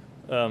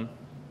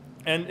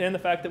 And the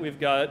fact that we've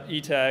got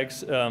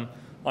e-tags on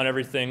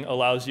everything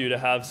allows you to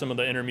have some of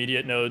the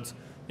intermediate nodes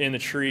in the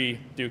tree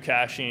do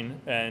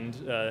caching and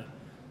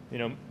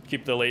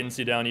keep the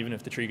latency down even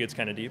if the tree gets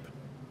kind of deep.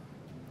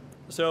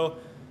 So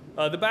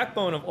the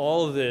backbone of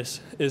all of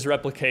this is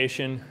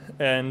replication,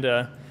 and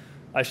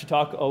I should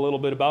talk a little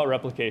bit about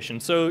replication.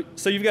 So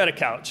you've got a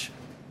couch,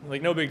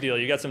 like no big deal.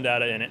 You got some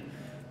data in it.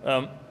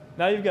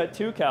 Now you've got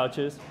two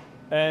couches,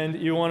 and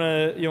you want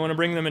to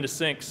bring them into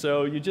sync.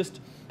 So you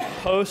just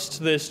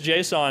post this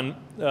JSON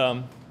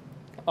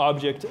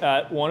object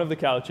at one of the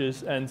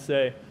couches and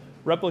say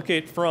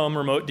replicate from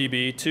remote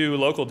DB to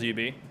local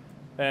DB,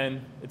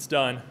 and it's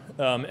done.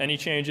 Any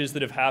changes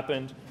that have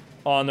happened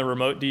on the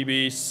remote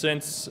DB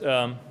since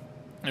the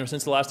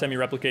last time you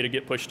replicated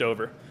get pushed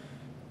over.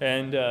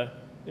 And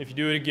if you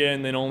do it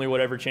again, then only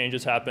whatever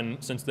changes happen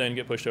since then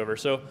get pushed over.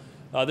 So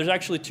there's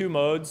actually two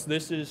modes.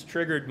 This is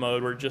triggered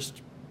mode, where it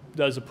just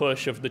does a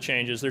push of the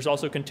changes. There's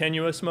also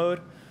continuous mode,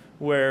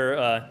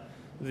 where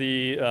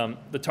the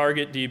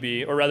target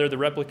DB, or rather the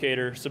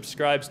replicator,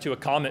 subscribes to a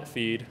commit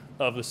feed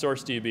of the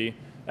source DB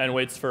and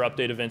waits for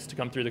update events to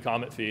come through the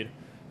commit feed,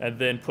 and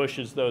then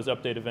pushes those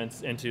update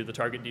events into the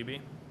target DB.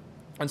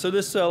 And so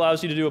this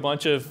allows you to do a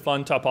bunch of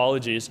fun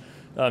topologies.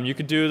 You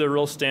could do the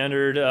real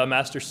standard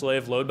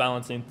master-slave load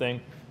balancing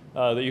thing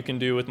that you can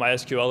do with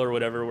MySQL or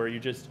whatever, where you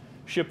just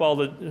have all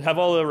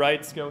the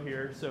writes go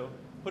here. So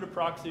put a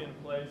proxy in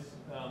place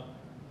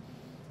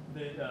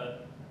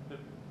that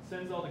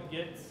sends all the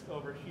gets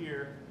over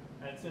here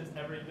and sends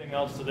everything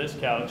else to this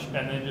couch,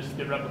 and then just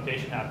get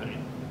replication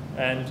happening.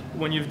 And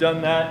when you've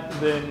done that,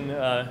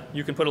 then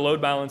you can put a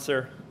load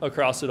balancer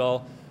across it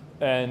all,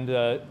 and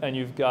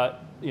you've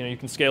got, you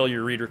can scale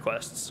your read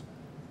requests.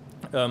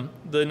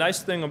 The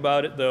nice thing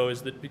about it, though,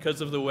 is that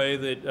because of the way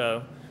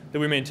that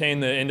we maintain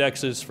the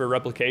indexes for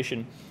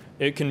replication,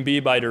 it can be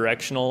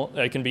bidirectional.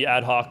 It can be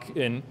ad hoc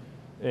in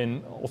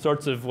all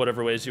sorts of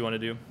whatever ways you want to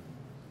do.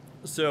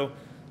 So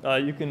now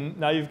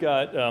you've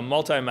got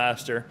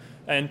multi-master,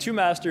 and 2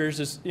 masters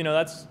is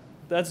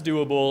that's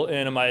doable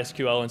in a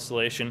MySQL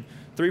installation.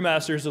 3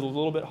 masters is a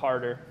little bit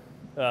harder,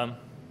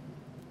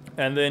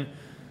 and then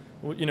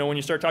when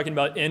you start talking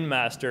about in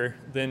master,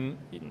 then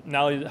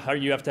now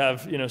you have to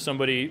have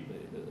somebody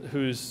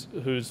who's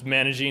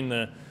managing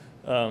the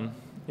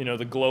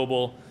the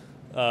global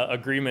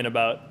agreement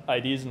about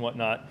IDs and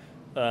whatnot.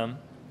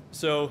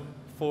 So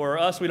for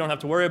us, we don't have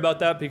to worry about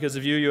that because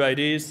of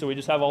UUIDs. So we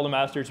just have all the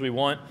masters we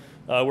want.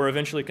 We're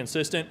eventually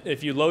consistent.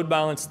 If you load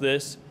balance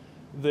this,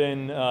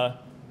 then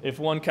if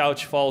one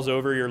couch falls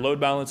over, your load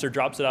balancer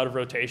drops it out of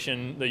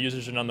rotation. The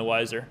users are none the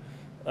wiser.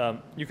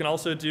 You can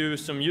also do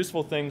some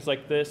useful things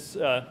like this.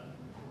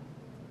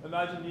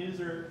 Imagine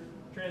these are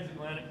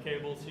transatlantic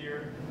cables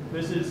here.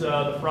 This is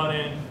the front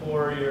end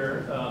for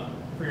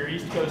your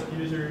East Coast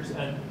users,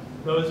 and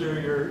those are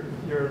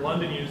your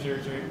London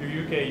users or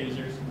your UK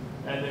users.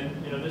 And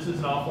then this is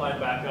an offline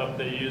backup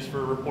that you use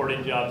for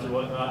reporting jobs or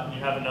whatnot. And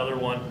you have another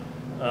one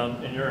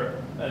in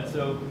Europe, and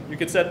so you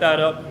could set that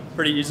up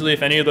pretty easily.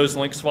 If any of those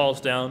links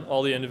falls down,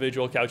 all the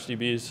individual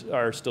CouchDBs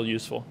are still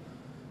useful.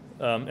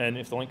 And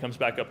if the link comes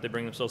back up, they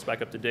bring themselves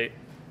back up to date.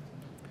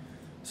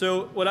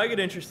 So what I get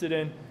interested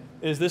in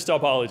is this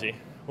topology,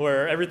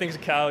 where everything's a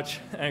couch,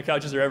 and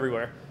couches are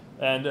everywhere.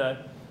 And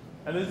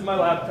this is my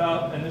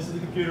laptop, and this is the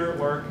computer at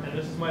work, and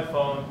this is my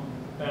phone,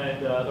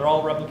 and they're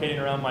all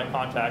replicating around my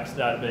contacts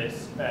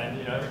database. And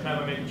every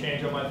time I make a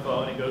change on my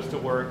phone, it goes to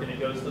work, and it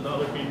goes to the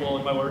other people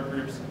in my work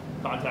group's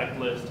contact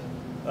list.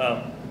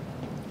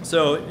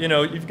 So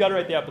you've got to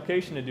write the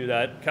application to do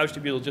that.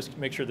 CouchDB will just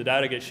make sure the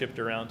data gets shipped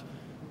around.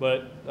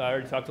 But I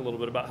already talked a little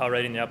bit about how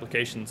writing the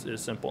applications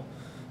is simple.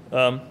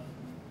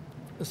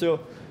 So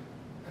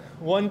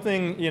one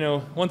thing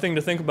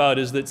to think about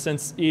is that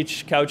since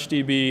each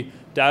CouchDB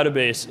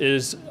database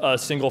is a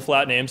single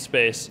flat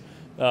namespace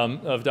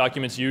of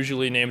documents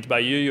usually named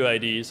by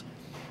UUIDs,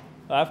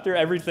 after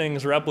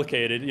everything's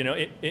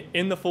replicated,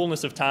 in the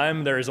fullness of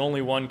time, there is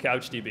only one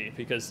CouchDB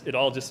because it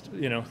all just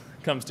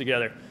comes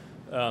together.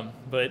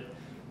 But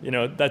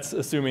that's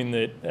assuming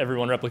that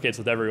everyone replicates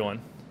with everyone.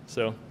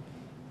 So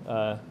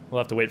we'll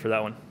have to wait for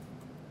that one.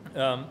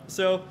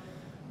 So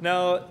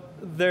now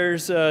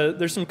there's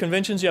some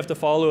conventions you have to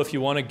follow if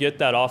you want to get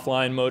that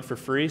offline mode for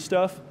free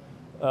stuff.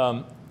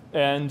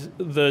 And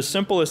the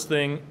simplest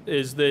thing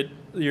is that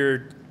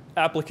your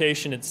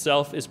application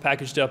itself is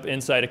packaged up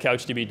inside a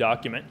CouchDB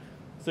document.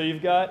 So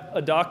you've got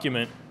a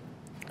document,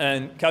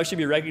 and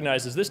CouchDB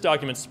recognizes this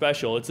document's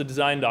special. It's a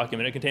design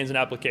document. It contains an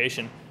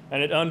application,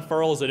 and it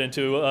unfurls it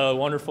into a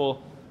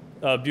wonderful,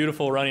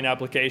 beautiful running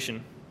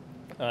application.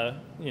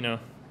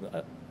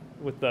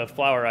 With the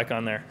flower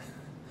icon there.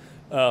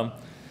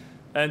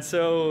 And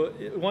so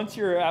once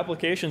your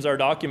applications are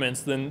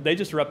documents, then they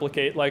just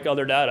replicate like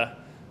other data,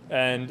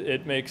 and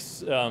it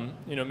makes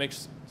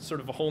makes sort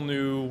of a whole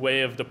new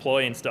way of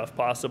deploying stuff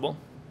possible.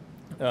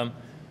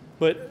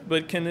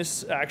 But can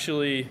this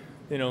actually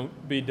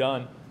be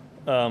done?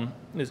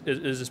 Is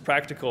this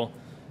practical?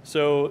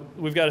 So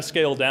we've got to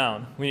scale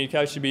down. We need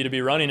CouchDB to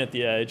be running at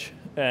the edge,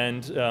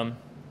 and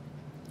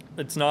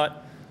it's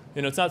not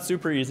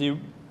super easy.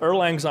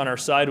 Erlang's on our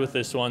side with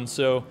this one,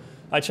 so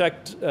I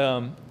checked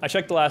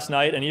last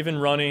night, and even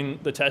running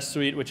the test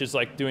suite, which is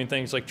like doing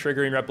things like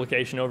triggering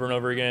replication over and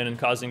over again and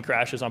causing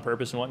crashes on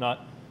purpose and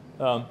whatnot.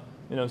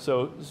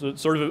 So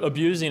sort of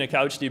abusing a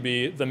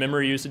CouchDB, the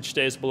memory usage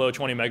stays below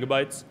 20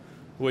 megabytes,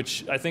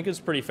 which I think is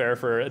pretty fair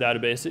for a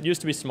database. It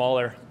used to be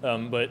smaller,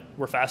 but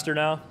we're faster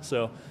now,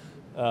 so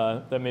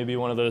that may be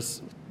one of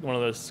those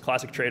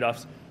classic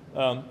trade-offs.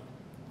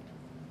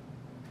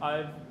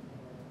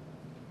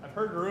 I've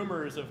heard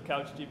rumors of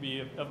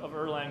CouchDB, of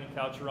Erlang and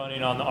Couch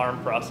running on the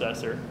ARM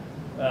processor.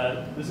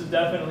 This is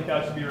definitely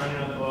CouchDB running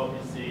on the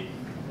OLPC.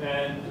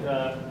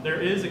 And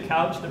there is a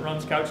couch that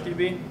runs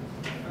CouchDB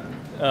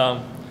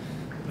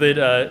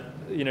that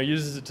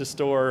uses it to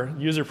store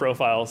user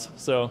profiles.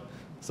 So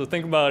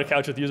think about a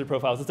couch with user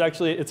profiles.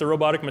 It's a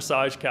robotic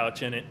massage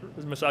couch, and it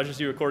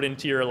massages you according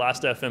to your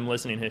last FM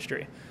listening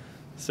history.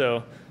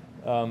 So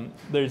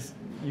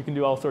you can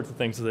do all sorts of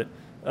things with it.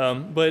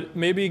 But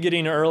maybe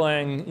getting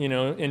Erlang,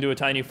 into a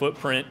tiny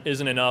footprint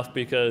isn't enough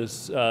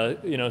because,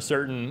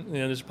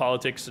 there's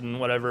politics and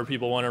whatever.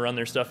 People want to run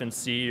their stuff in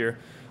C or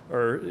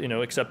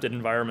accepted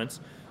environments.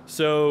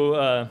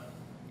 So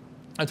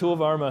Atul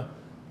Varma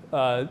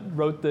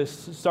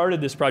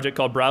started this project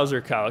called Browser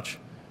Couch,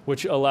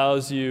 which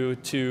allows you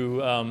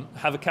to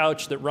have a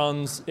couch that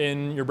runs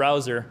in your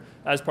browser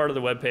as part of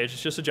the web page.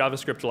 It's just a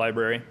JavaScript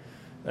library.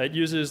 It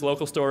uses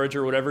local storage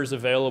or whatever is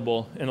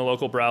available in the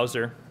local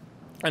browser,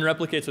 and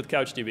replicates with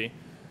CouchDB.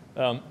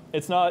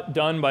 It's not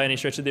done by any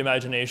stretch of the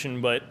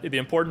imagination, but the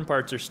important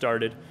parts are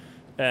started.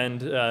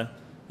 And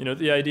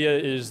the idea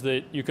is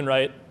that you can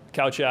write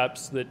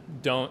CouchApps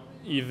that don't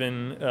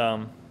even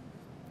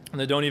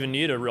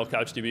need a real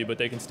CouchDB, but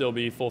they can still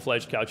be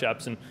full-fledged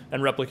CouchApps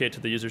and replicate to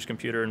the user's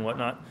computer and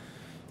whatnot.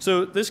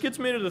 So this gets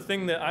me to the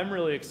thing that I'm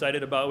really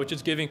excited about, which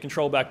is giving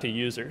control back to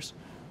users.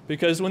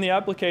 Because when the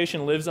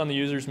application lives on the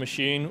user's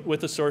machine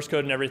with the source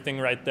code and everything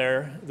right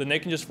there, then they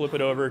can just flip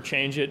it over,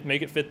 change it,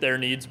 make it fit their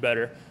needs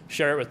better,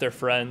 share it with their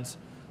friends.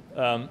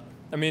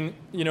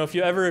 If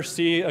you ever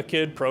see a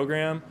kid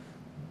program,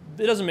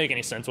 it doesn't make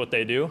any sense what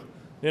they do.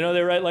 They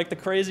write like the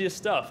craziest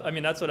stuff.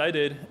 That's what I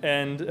did,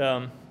 and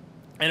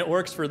it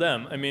works for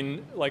them.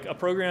 Like a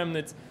program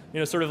that's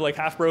sort of like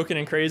half broken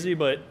and crazy,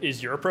 but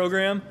is your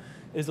program,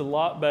 is a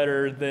lot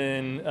better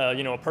than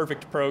a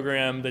perfect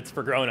program that's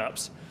for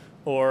grown-ups.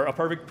 Or a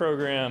perfect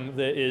program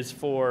that is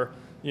for,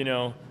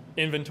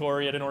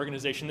 inventory at an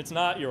organization that's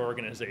not your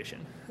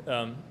organization.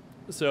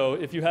 So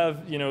if you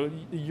have,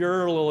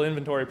 your little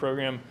inventory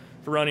program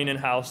for running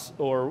in-house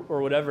or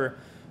whatever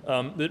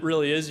that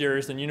really is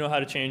yours, then you know how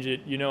to change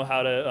it, you know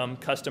how to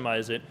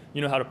customize it,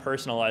 you know how to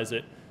personalize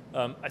it.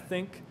 I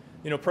think,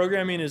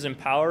 programming is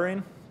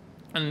empowering,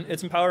 and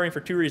it's empowering for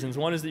two reasons.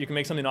 One is that you can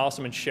make something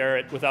awesome and share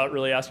it without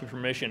really asking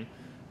permission.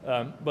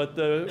 But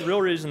the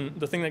real reason,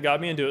 the thing that got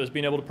me into it was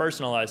being able to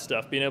personalize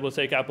stuff, being able to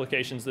take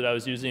applications that I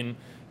was using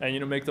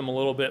and make them a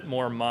little bit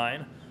more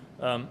mine.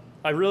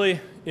 I really,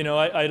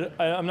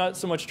 I'm not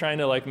so much trying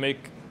to like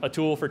make a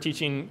tool for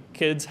teaching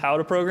kids how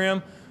to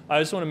program.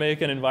 I just want to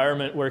make an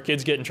environment where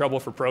kids get in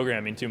trouble for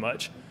programming too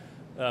much,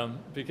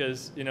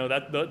 because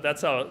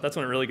that's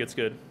when it really gets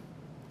good.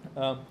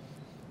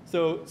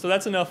 So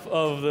that's enough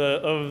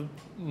of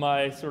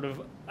my sort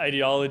of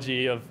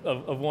ideology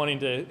of wanting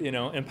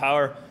to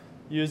empower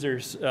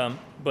users,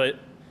 but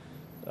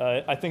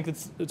I think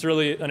it's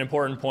really an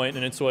important point,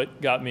 and it's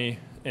what got me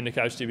into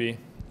CouchDB,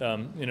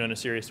 in a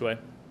serious way.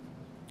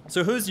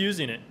 So who's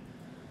using it?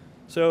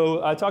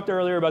 So I talked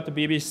earlier about the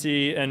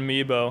BBC and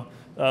Meebo.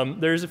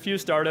 There's a few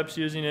startups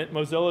using it.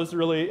 Mozilla's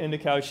really into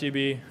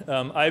CouchDB.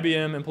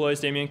 IBM employs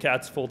Damien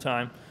Katz full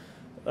time,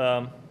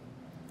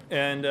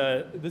 and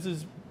this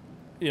is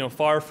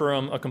far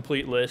from a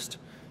complete list.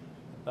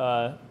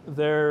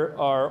 There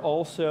are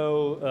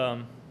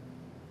also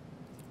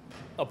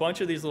a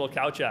bunch of these little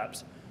couch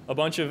apps, a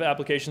bunch of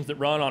applications that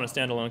run on a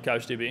standalone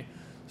CouchDB.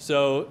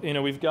 So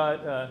we've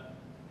got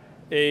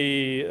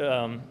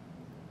a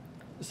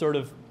sort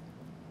of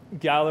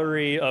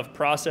gallery of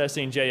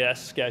processing JS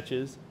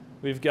sketches.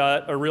 We've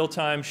got a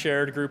real-time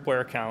shared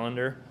groupware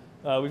calendar.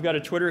 We've got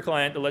a Twitter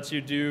client that lets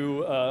you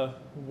do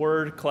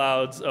word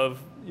clouds of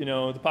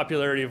the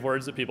popularity of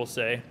words that people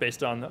say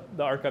based on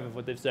the archive of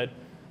what they've said.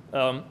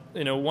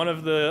 One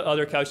of the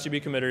other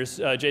CouchDB committers,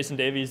 Jason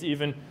Davies,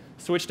 even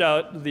switched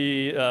out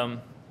the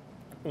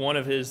one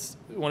of his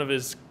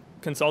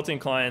consulting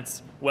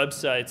clients'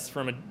 websites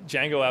from a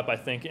Django app, I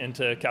think,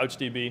 into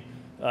CouchDB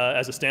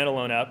as a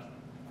standalone app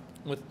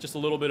with just a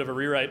little bit of a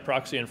rewrite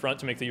proxy in front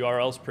to make the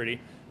URLs pretty.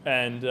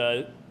 And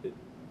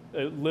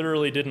it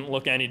literally didn't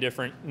look any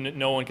different.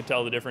 No one could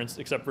tell the difference,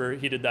 except for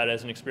he did that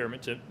as an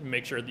experiment to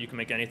make sure that you can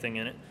make anything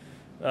in it.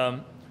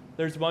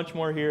 There's a bunch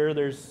more here.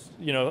 There's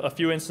a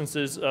few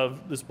instances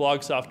of this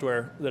blog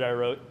software that I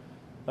wrote.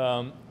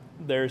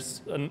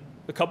 There's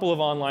a couple of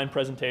online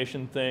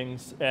presentation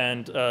things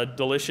and a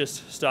delicious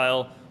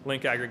style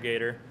link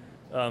aggregator,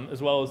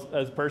 as well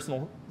as a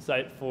personal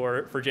site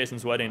for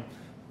Jason's wedding.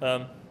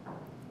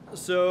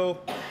 So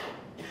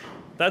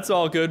that's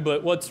all good,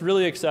 but what's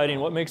really exciting,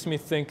 what makes me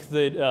think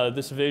that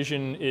this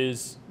vision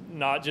is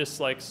not just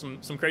like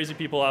some crazy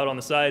people out on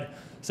the side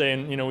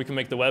saying, we can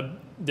make the web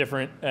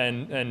different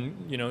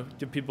and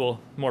give people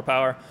more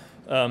power,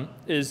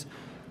 is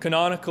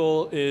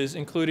Canonical is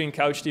including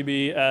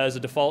CouchDB as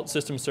a default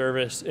system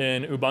service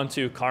in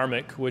Ubuntu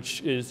Karmic,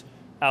 which is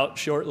out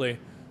shortly.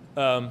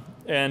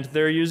 And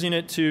they're using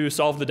it to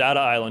solve the data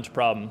island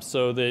problem,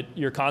 so that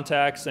your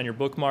contacts and your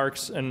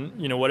bookmarks and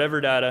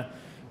whatever data,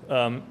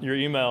 your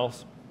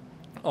emails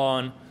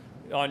on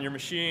your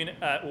machine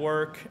at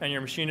work and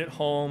your machine at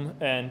home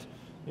and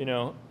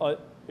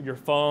your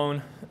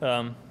phone,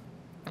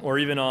 or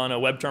even on a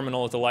web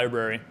terminal at the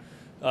library,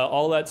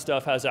 all that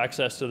stuff has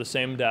access to the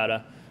same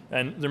data.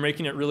 And they're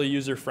making it really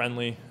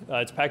user-friendly.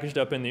 It's packaged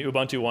up in the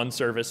Ubuntu One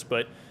service,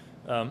 but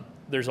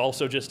there's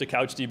also just a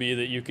CouchDB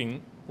that you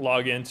can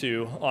log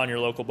into on your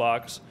local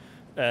box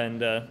and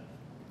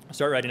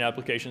start writing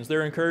applications.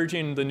 They're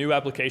encouraging the new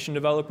application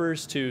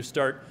developers to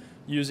start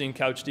using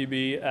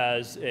CouchDB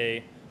as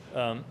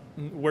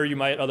where you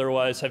might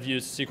otherwise have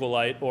used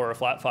SQLite or a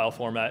flat file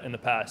format in the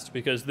past,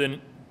 because then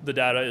the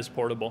data is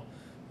portable.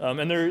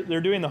 And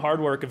they're doing the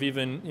hard work of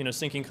even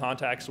syncing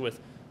contacts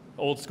with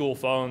old school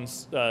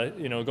phones,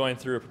 going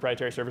through a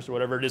proprietary service or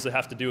whatever it is they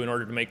have to do in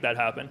order to make that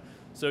happen.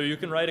 So you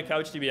can write a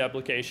CouchDB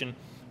application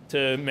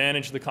to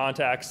manage the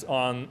contacts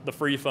on the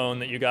free phone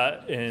that you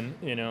got in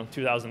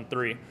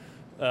 2003,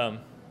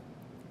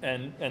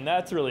 and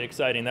that's really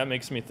exciting. That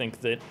makes me think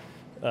that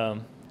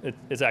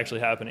it's actually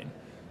happening.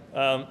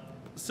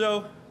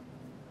 So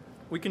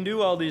we can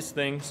do all these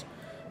things,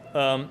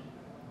 and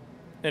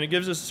it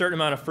gives us a certain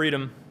amount of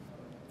freedom.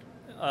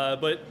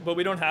 But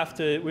we don't have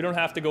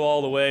to go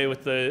all the way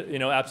with the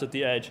apps at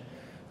the edge.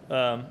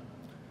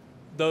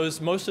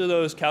 Most of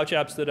those Couch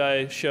apps that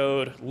I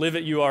showed live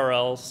at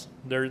URLs.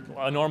 They're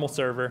a normal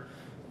server.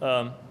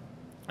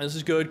 This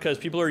is good because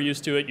people are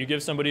used to it. You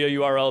give somebody a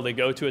URL, they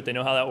go to it, they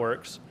know how that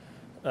works.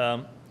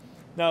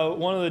 Now,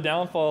 one of the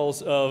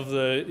downfalls of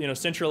the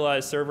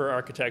centralized server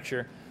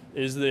architecture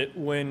is that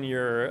when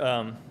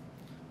your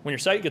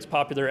site gets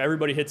popular,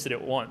 everybody hits it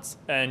at once,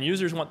 and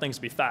users want things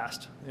to be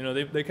fast.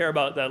 They care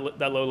about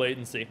that low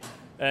latency,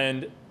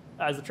 and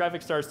as the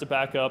traffic starts to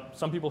back up,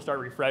 some people start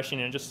refreshing,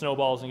 and it just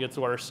snowballs and gets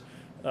worse.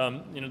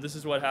 This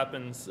is what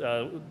happens.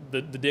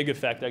 The dig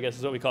effect, I guess,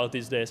 is what we call it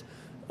these days.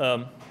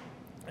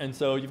 And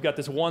so you've got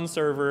this one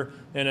server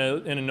in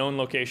a known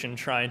location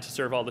trying to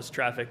serve all this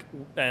traffic,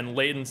 and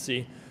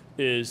latency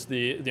is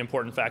the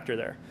important factor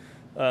there.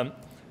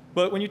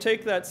 But when you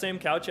take that same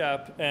Couch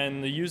app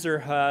and the user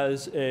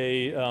has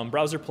a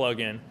browser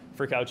plugin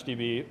for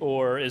CouchDB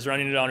or is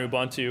running it on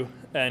Ubuntu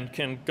and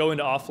can go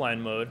into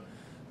offline mode,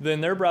 then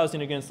they're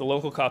browsing against the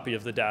local copy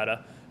of the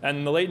data,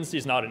 and the latency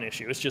is not an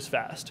issue. It's just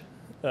fast.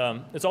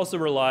 It's also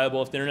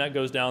reliable. If the internet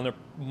goes down, they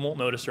won't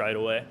notice right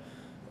away.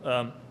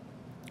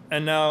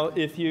 And now,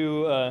 if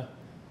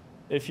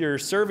you're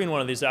serving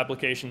one of these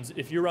applications,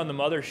 if you run the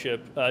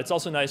mothership, it's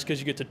also nice because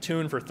you get to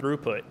tune for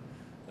throughput.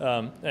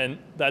 And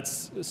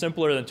that's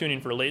simpler than tuning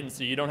for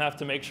latency. You don't have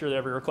to make sure that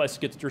every request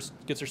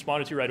gets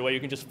responded to right away. You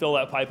can just fill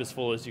that pipe as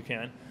full as you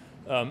can.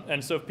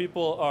 And so if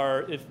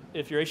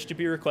your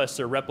HTTP requests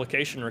are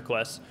replication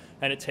requests,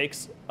 and it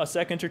takes a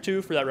second or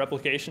two for that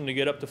replication to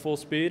get up to full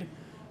speed,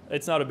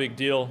 it's not a big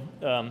deal.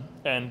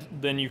 And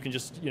then you can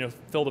just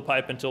fill the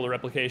pipe until the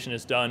replication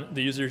is done.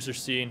 The users are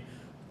seeing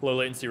low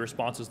latency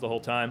responses the whole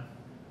time.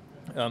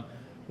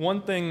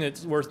 One thing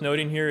that's worth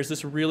noting here is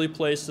this really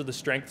plays to the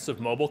strengths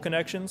of mobile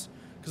connections,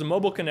 because a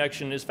mobile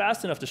connection is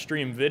fast enough to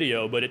stream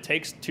video, but it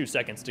takes 2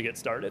 seconds to get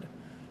started.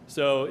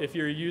 So if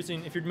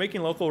you're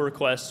making local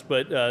requests,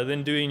 but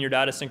then doing your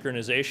data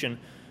synchronization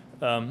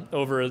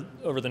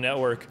over the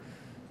network,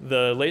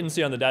 the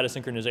latency on the data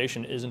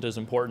synchronization isn't as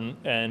important,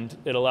 and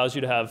it allows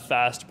you to have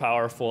fast,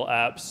 powerful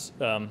apps,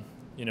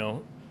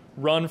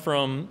 run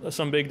from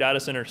some big data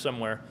center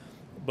somewhere,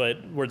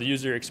 but where the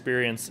user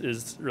experience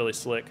is really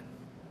slick.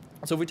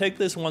 So if we take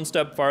this one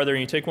step farther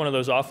and you take one of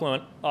those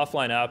offline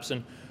apps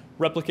and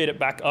replicate it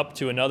back up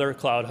to another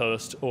cloud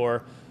host,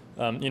 or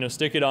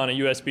stick it on a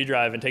USB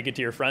drive and take it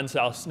to your friend's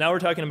house. Now we're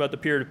talking about the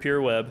peer-to-peer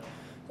web,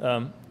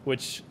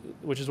 which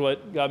is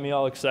what got me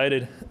all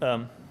excited.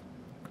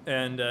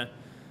 And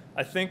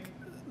I think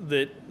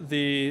that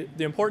the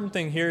important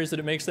thing here is that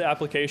it makes the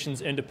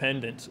applications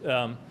independent,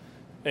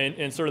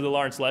 in sort of the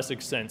Lawrence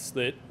Lessig sense,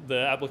 that the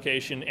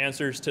application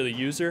answers to the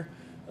user,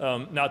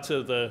 not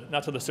to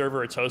the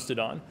server it's hosted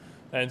on.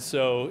 And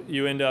so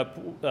you end up,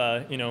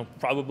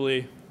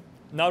 probably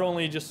not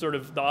only just sort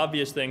of the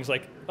obvious things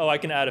like, oh, I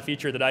can add a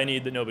feature that I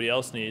need that nobody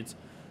else needs,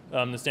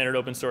 the standard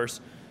open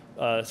source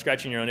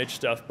scratching your own itch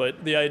stuff.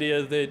 But the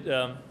idea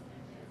that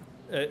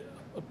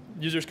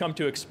users come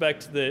to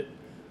expect that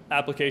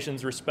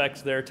applications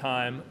respect their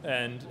time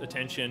and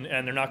attention,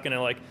 and they're not going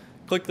to like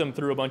click them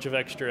through a bunch of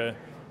extra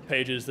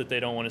pages that they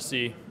don't want to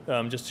see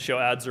just to show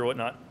ads or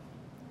whatnot.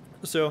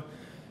 So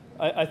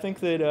I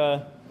think that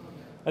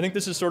I think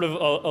this is sort of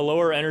a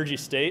lower energy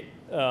state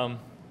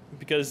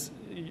because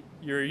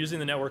you're using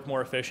the network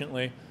more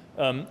efficiently.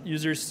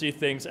 Users see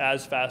things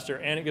as faster,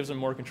 and it gives them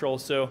more control.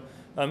 So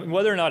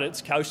whether or not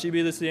it's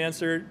CouchDB that's the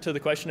answer to the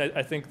question,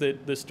 I think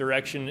that this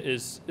direction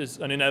is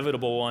an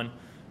inevitable one.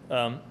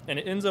 And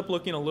it ends up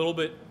looking a little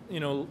bit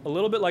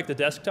like the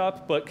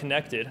desktop, but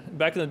connected.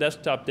 Back in the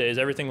desktop days,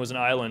 everything was an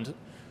island.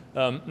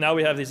 Now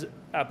we have these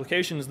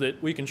applications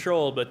that we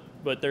control,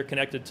 but they're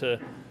connected to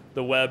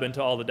the web and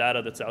to all the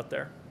data that's out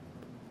there.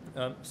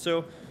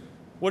 So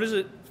what does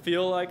it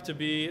feel like to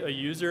be a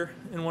user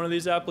in one of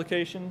these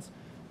applications?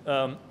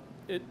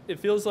 It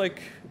feels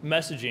like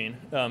messaging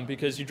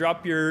because you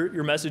drop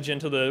your message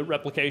into the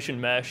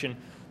replication mesh, and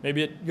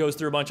maybe it goes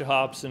through a bunch of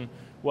hops and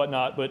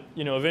whatnot, but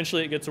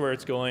eventually it gets to where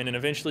it's going, and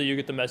eventually you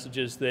get the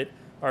messages that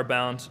are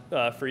bound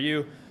for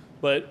you.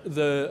 But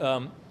there's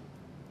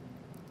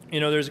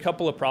a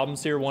couple of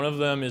problems here. One of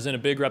them is in a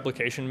big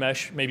replication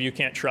mesh. Maybe you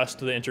can't trust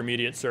the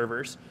intermediate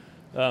servers.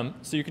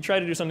 So you could try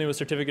to do something with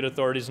certificate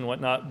authorities and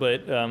whatnot,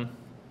 but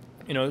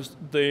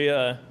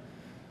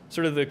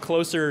sort of the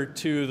closer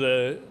to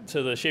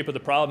the shape of the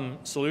problem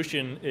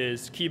solution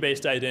is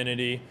key-based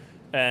identity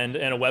and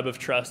a web of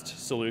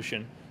trust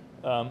solution.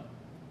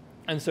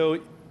 And so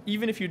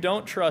even if you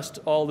don't trust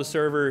all the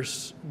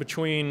servers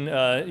between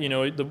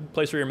the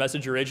place where your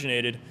message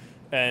originated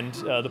and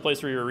the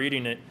place where you're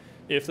reading it,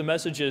 if the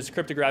message is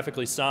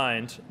cryptographically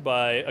signed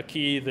by a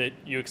key that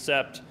you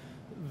accept,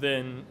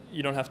 then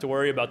you don't have to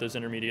worry about those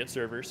intermediate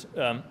servers.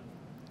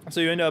 So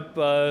you end up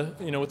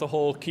with a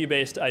whole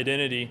key-based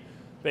identity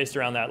based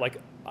around that. Like,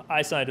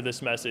 I signed to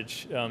this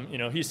message,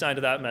 he signed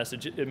to that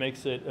message. It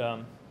makes it,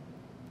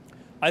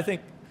 I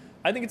think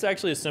it's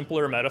actually a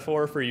simpler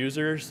metaphor for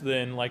users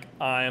than like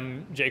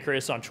I'm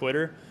jChris on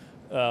Twitter.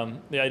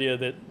 The idea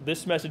that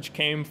this message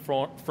came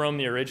from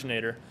the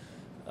originator.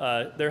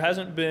 There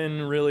hasn't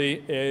been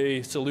really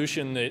a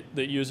solution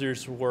that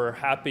users were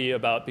happy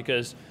about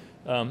because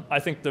I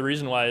think the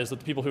reason why is that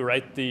the people who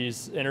write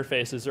these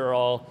interfaces are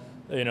all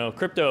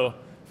crypto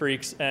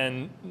freaks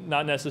and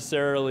not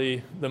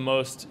necessarily the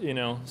most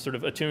sort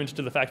of attuned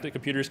to the fact that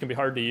computers can be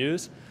hard to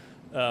use.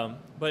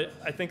 But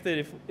I think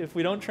that if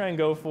we don't try and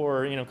go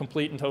for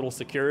complete and total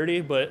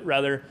security, but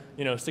rather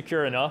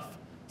secure enough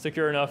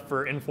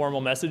for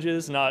informal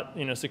messages, not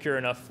secure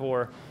enough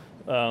for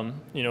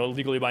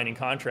legally binding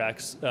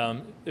contracts.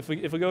 If we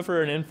go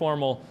for an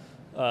informal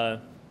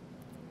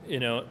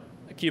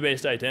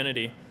key-based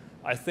identity,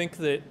 I think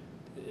that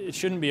it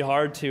shouldn't be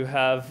hard to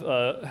have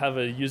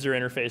a user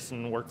interface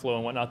and workflow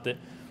and whatnot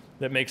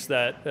that makes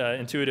that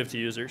intuitive to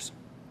users.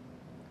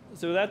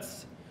 So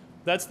that's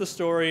the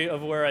story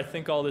of where I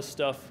think all this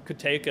stuff could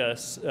take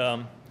us,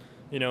 in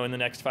the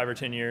next 5 or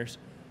 10 years.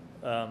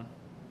 And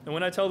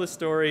when I tell this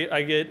story,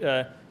 I get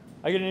an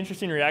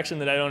interesting reaction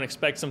that I don't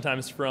expect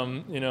sometimes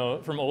from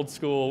old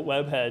school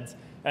web heads,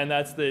 and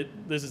that's that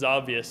this is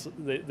obvious.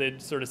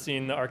 They'd sort of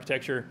seen the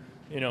architecture.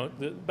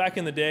 Back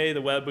in the day,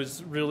 the web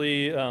was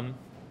really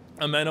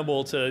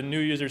amenable to new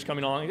users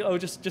coming along. Oh,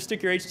 just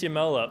stick your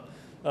HTML up.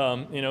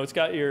 It's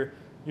got your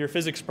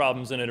physics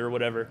problems in it or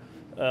whatever,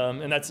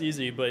 and that's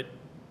easy. But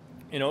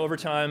over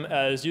time,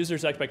 as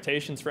users'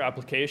 expectations for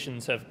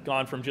applications have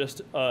gone from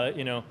just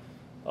a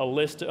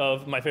list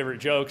of my favorite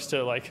jokes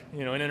to an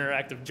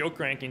interactive joke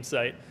ranking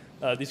site,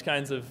 these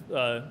kinds of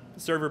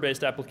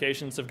server-based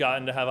applications have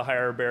gotten to have a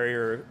higher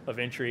barrier of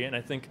entry, and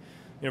I think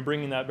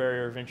bringing that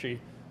barrier of entry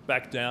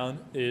back down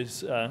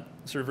is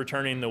sort of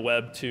returning the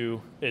web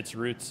to its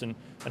roots and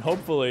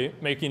hopefully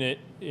making it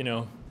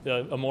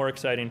a more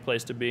exciting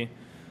place to be.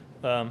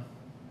 A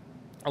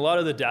lot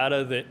of the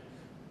data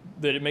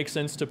that it makes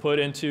sense to put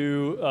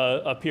into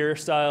a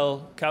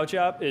peer-style Couch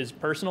app is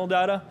personal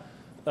data.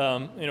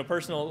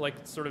 Personal, like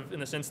sort of in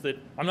the sense that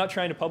I'm not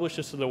trying to publish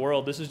this to the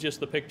world. This is just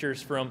the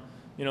pictures from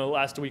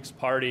last week's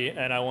party,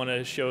 and I want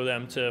to show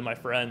them to my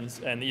friends.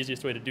 And the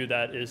easiest way to do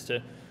that is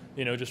to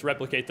just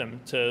replicate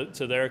them to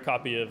their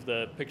copy of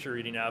the picture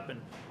reading app,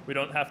 and we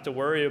don't have to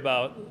worry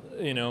about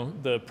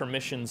the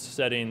permissions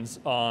settings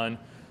on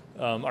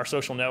our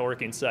social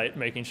networking site,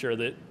 making sure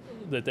that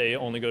they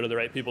only go to the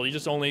right people. You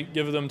just only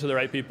give them to the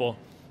right people,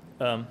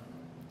 and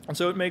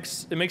so it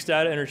makes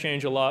data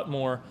interchange a lot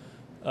more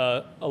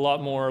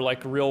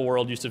like real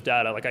world use of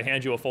data. Like I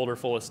hand you a folder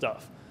full of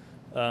stuff.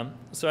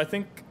 So I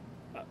think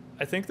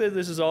that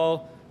this is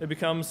all, it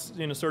becomes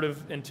sort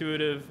of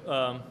intuitive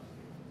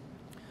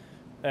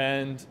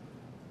and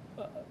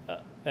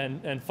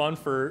fun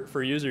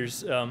for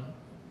users.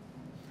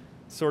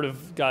 Sort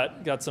of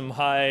got some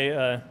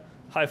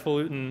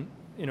highfalutin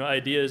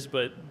ideas,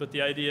 but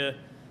the idea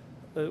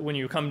when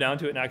you come down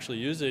to it and actually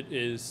use it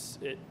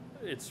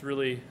it's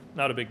really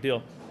not a big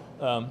deal.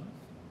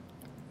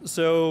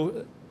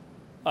 So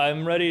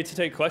I'm ready to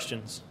take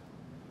questions.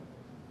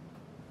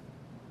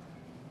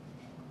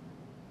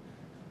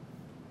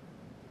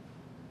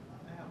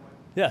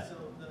 Yeah. So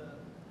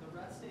the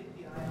REST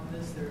API on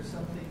this, there are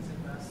some things in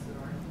REST that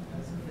aren't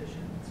as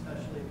efficient,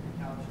 especially if your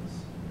couch is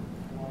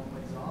a long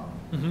ways off.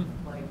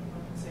 Like,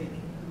 say,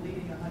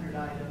 deleting 100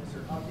 items or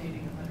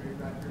updating 100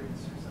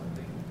 records or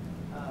something.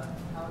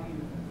 How do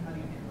you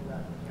handle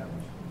that with couch?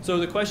 So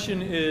the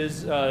question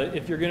is,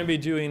 if you're going to be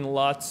doing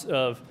lots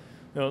of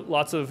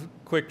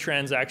quick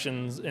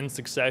transactions in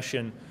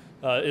succession,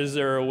 is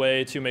there a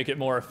way to make it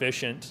more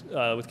efficient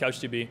with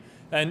CouchDB?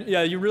 And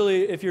yeah, you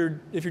really, if you're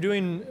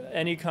doing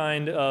any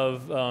kind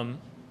of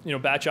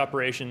batch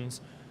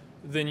operations,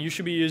 then you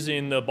should be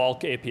using the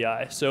bulk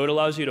API. So it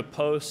allows you to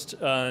post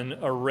an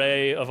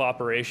array of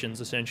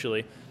operations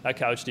essentially at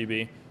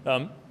CouchDB.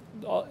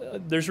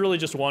 There's really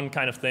just one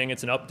kind of thing.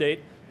 It's an update.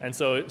 And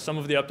so some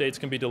of the updates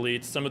can be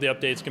deletes. Some of the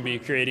updates can be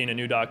creating a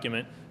new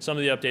document. Some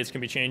of the updates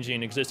can be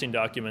changing existing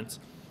documents.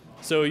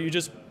 So you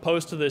just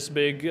post this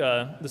big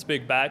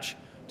batch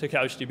to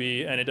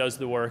CouchDB, and it does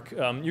the work.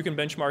 You can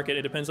benchmark it.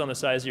 It depends on the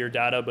size of your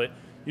data, but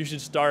you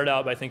should start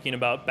out by thinking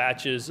about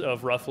batches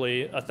of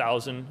roughly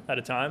 1,000 at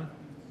a time.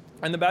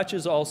 And the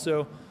batches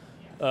also...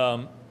 You're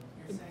saying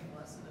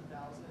less than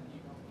 1,000, you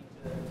don't need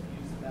to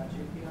use the batch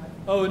API?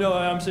 Oh, no,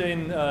 I'm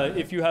saying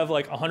if you have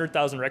like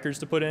 100,000 records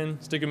to put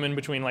in, stick them in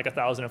between like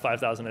 1,000 and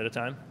 5,000 at a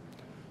time.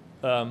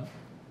 And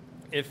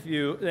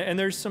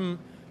there's some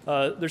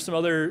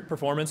other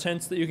performance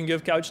hints that you can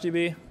give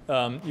CouchDB.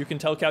 You can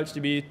tell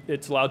CouchDB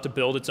it's allowed to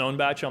build its own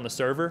batch on the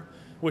server,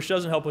 which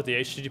doesn't help with the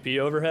HTTP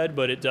overhead,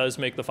 but it does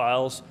make the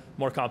files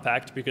more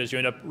compact because you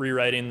end up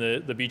rewriting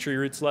the B-tree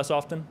roots less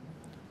often,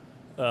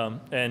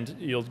 and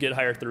you'll get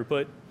higher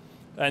throughput.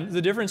 And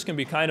the difference can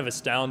be kind of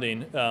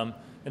astounding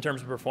in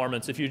terms of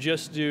performance. If you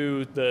just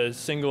do the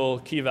single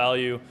key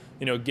value,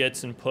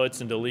 gets and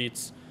puts and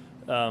deletes,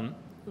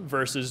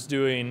 versus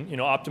doing,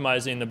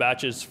 optimizing the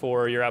batches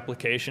for your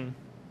application,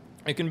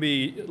 it can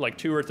be like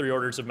 2 or 3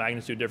 orders of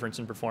magnitude difference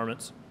in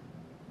performance.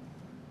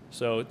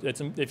 So if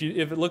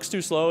it looks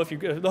too slow, if this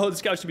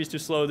CouchDB is too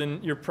slow, then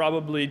you're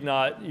probably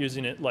not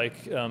using it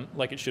like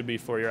it should be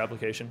for your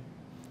application.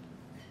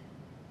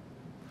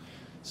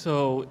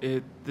 So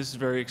this is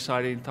very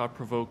exciting,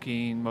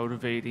 thought-provoking,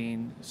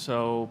 motivating.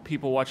 So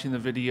people watching the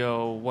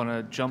video want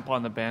to jump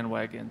on the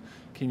bandwagon.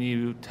 Can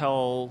you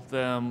tell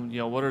them,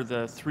 what are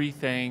the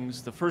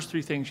first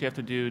 3 things you have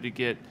to do to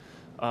get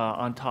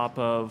on top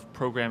of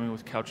programming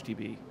with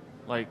CouchDB?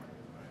 Like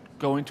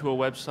going to a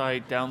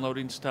website,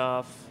 downloading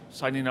stuff,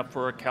 signing up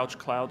for a Couch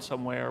Cloud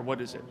somewhere. What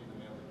is it?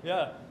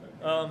 Yeah.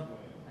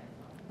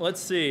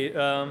 Let's see.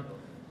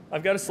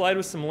 I've got a slide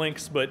with some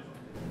links, but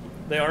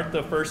they aren't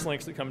the first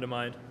links that come to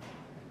mind.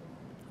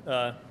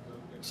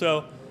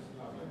 So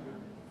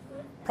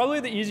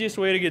probably the easiest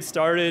way to get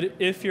started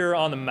if you're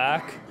on the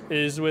Mac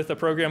is with a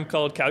program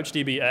called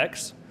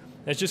CouchDBX.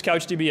 It's just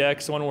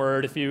CouchDBX, one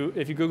word. If you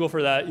Google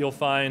for that, you'll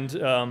find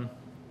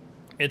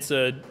it's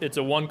a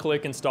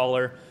one-click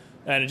installer,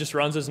 and it just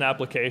runs as an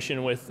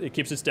application it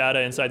keeps its data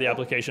inside the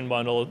application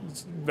bundle.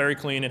 It's very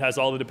clean. It has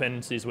all the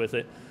dependencies with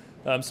it.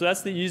 So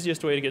that's the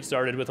easiest way to get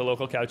started with a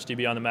local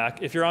CouchDB on the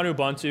Mac. If you're on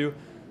Ubuntu,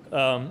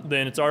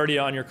 then it's already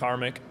on your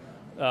Karmic.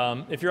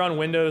 If you're on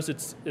Windows,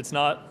 it's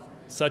not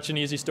such an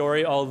easy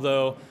story,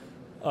 although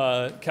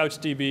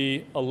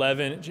CouchDB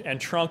 11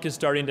 and Trunk is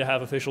starting to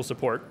have official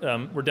support.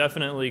 We're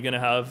definitely going to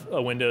have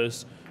a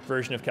Windows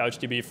version of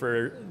CouchDB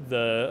for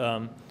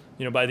the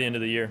by the end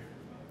of the year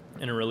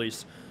in a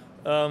release.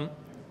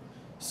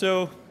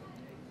 So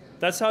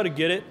that's how to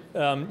get it.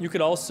 You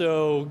could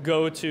also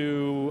go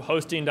to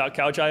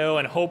hosting.couch.io,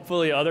 and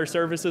hopefully other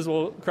services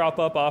will crop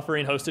up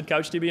offering hosted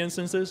CouchDB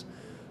instances.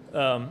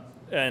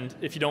 And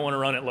if you don't want to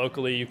run it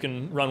locally, you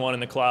can run one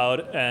in the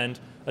cloud, and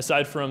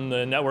aside from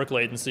the network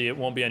latency, it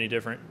won't be any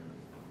different.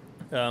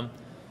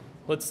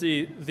 Let's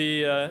see.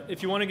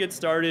 If you want to get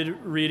started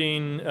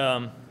reading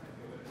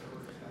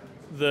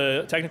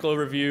the technical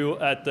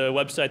overview at the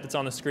website that's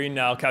on the screen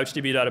now,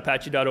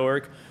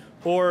 couchdb.apache.org,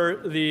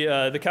 or the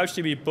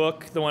CouchDB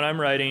book, the one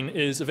I'm writing,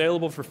 is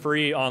available for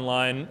free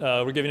online.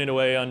 We're giving it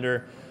away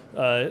under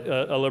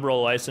a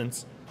liberal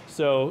license.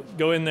 So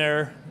go in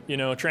there,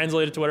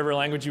 translate it to whatever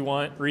language you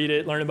want, read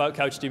it, learn about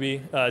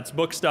CouchDB. It's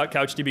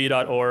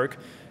books.couchdb.org.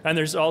 And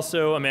there's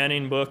also a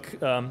Manning book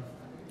and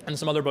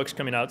some other books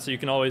coming out, so you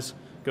can always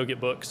go get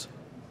books.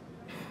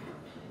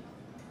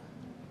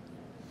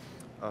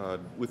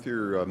 With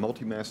your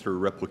multi-master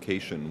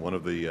replication, one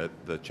of the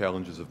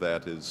challenges of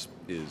that is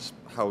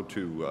how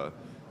to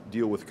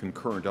deal with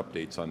concurrent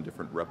updates on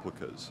different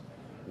replicas.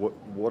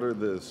 What are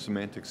the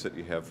semantics that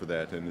you have for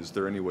that, and is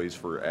there any ways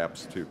for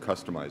apps to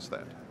customize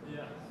that?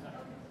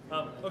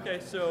 Yeah. Okay,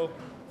 so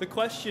the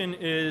question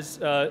is,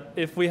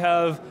 if we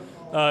have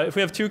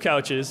 2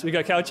 couches, we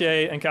got couch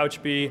A and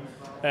couch B,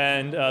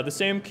 and the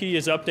same key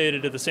is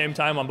updated at the same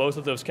time on both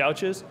of those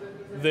couches,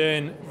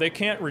 then they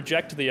can't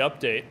reject the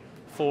update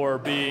for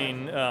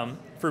being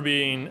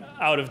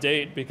out of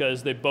date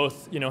because they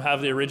both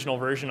have the original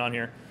version on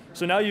here.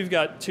 So now you've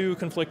got 2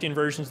 conflicting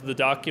versions of the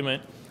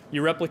document.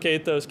 You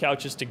replicate those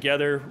couches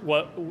together.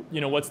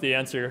 What's the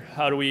answer?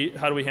 How do we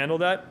handle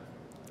that?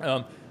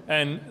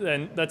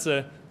 And that's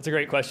a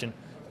great question.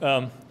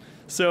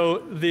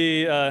 So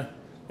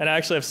and I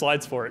actually have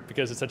slides for it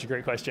because it's such a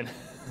great question.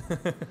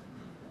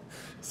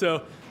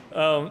 So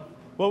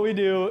what we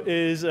do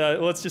is,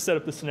 let's just set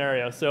up the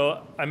scenario.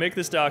 So I make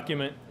this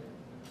document,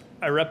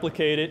 I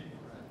replicate it.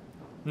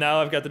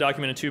 Now I've got the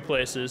document in 2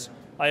 places.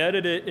 I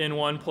edit it in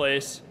one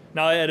place.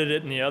 Now I edit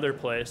it in the other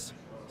place.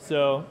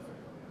 So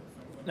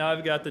now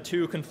I've got the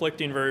 2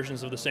 conflicting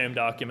versions of the same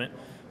document.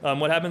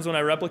 What happens when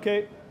I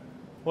replicate?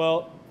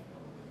 Well,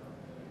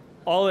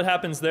 all that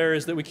happens there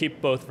is that we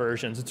keep both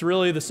versions. It's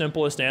really the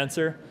simplest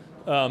answer.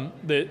 We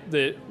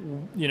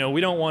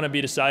don't want to be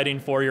deciding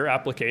for your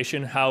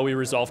application how we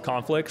resolve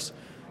conflicts.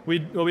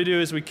 What we do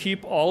is we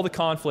keep all the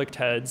conflict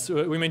heads.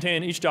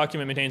 Each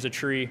document maintains a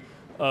tree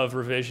of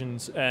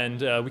revisions,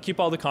 and we keep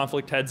all the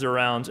conflict heads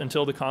around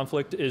until the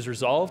conflict is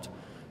resolved.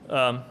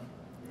 When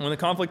the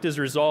conflict is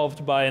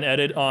resolved by an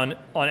edit on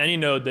any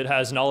node that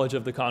has knowledge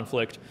of the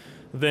conflict,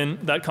 then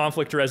that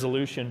conflict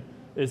resolution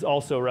is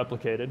also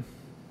replicated.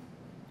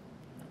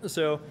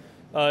 So,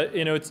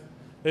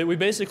 we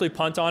basically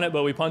punt on it,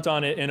 but we punt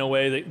on it in a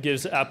way that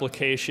gives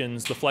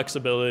applications the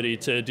flexibility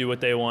to do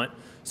what they want.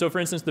 So, for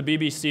instance, the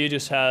BBC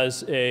just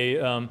has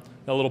a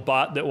little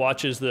bot that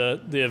watches the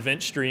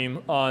event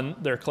stream on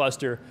their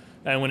cluster,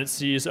 and when it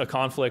sees a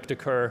conflict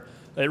occur,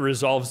 it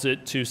resolves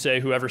it to say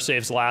whoever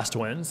saves last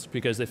wins,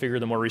 because they figure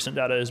the more recent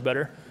data is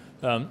better.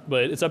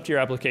 But it's up to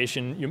your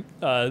application.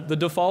 The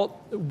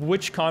default,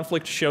 which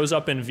conflict shows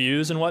up in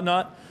views and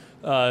whatnot,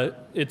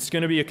 it's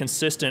going to be a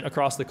consistent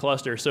across the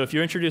cluster. So if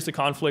you introduce a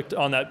conflict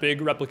on that big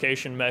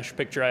replication mesh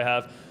picture I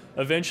have,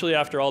 eventually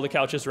after all the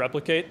couches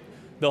replicate,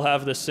 they'll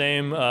have the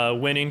same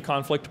winning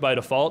conflict by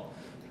default.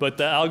 But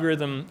the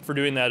algorithm for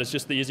doing that is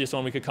just the easiest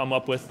one we could come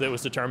up with that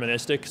was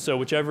deterministic. So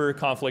whichever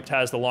conflict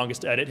has the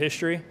longest edit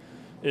history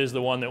is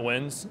the one that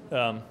wins.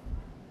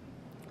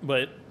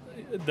 But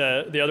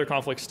the other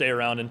conflicts stay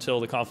around until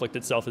the conflict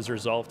itself is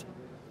resolved.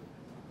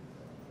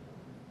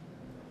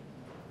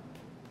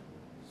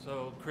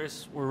 So,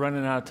 Chris, we're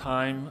running out of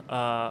time.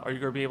 Are you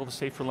going to be able to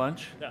stay for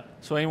lunch? Yeah.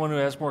 So anyone who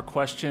has more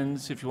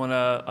questions, if you want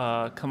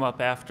to come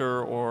up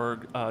after or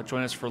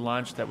join us for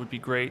lunch, that would be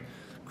great.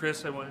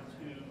 Chris, I wanted to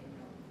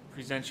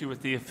present you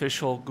with the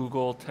official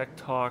Google Tech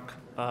Talk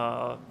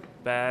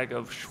bag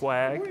of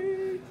swag.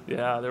 Sweet.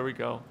 Yeah, there we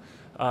go.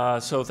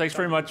 So thanks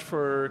very much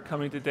for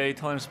coming today,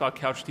 telling us about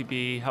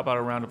CouchDB. How about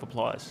a round of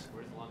applause?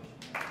 Where's lunch?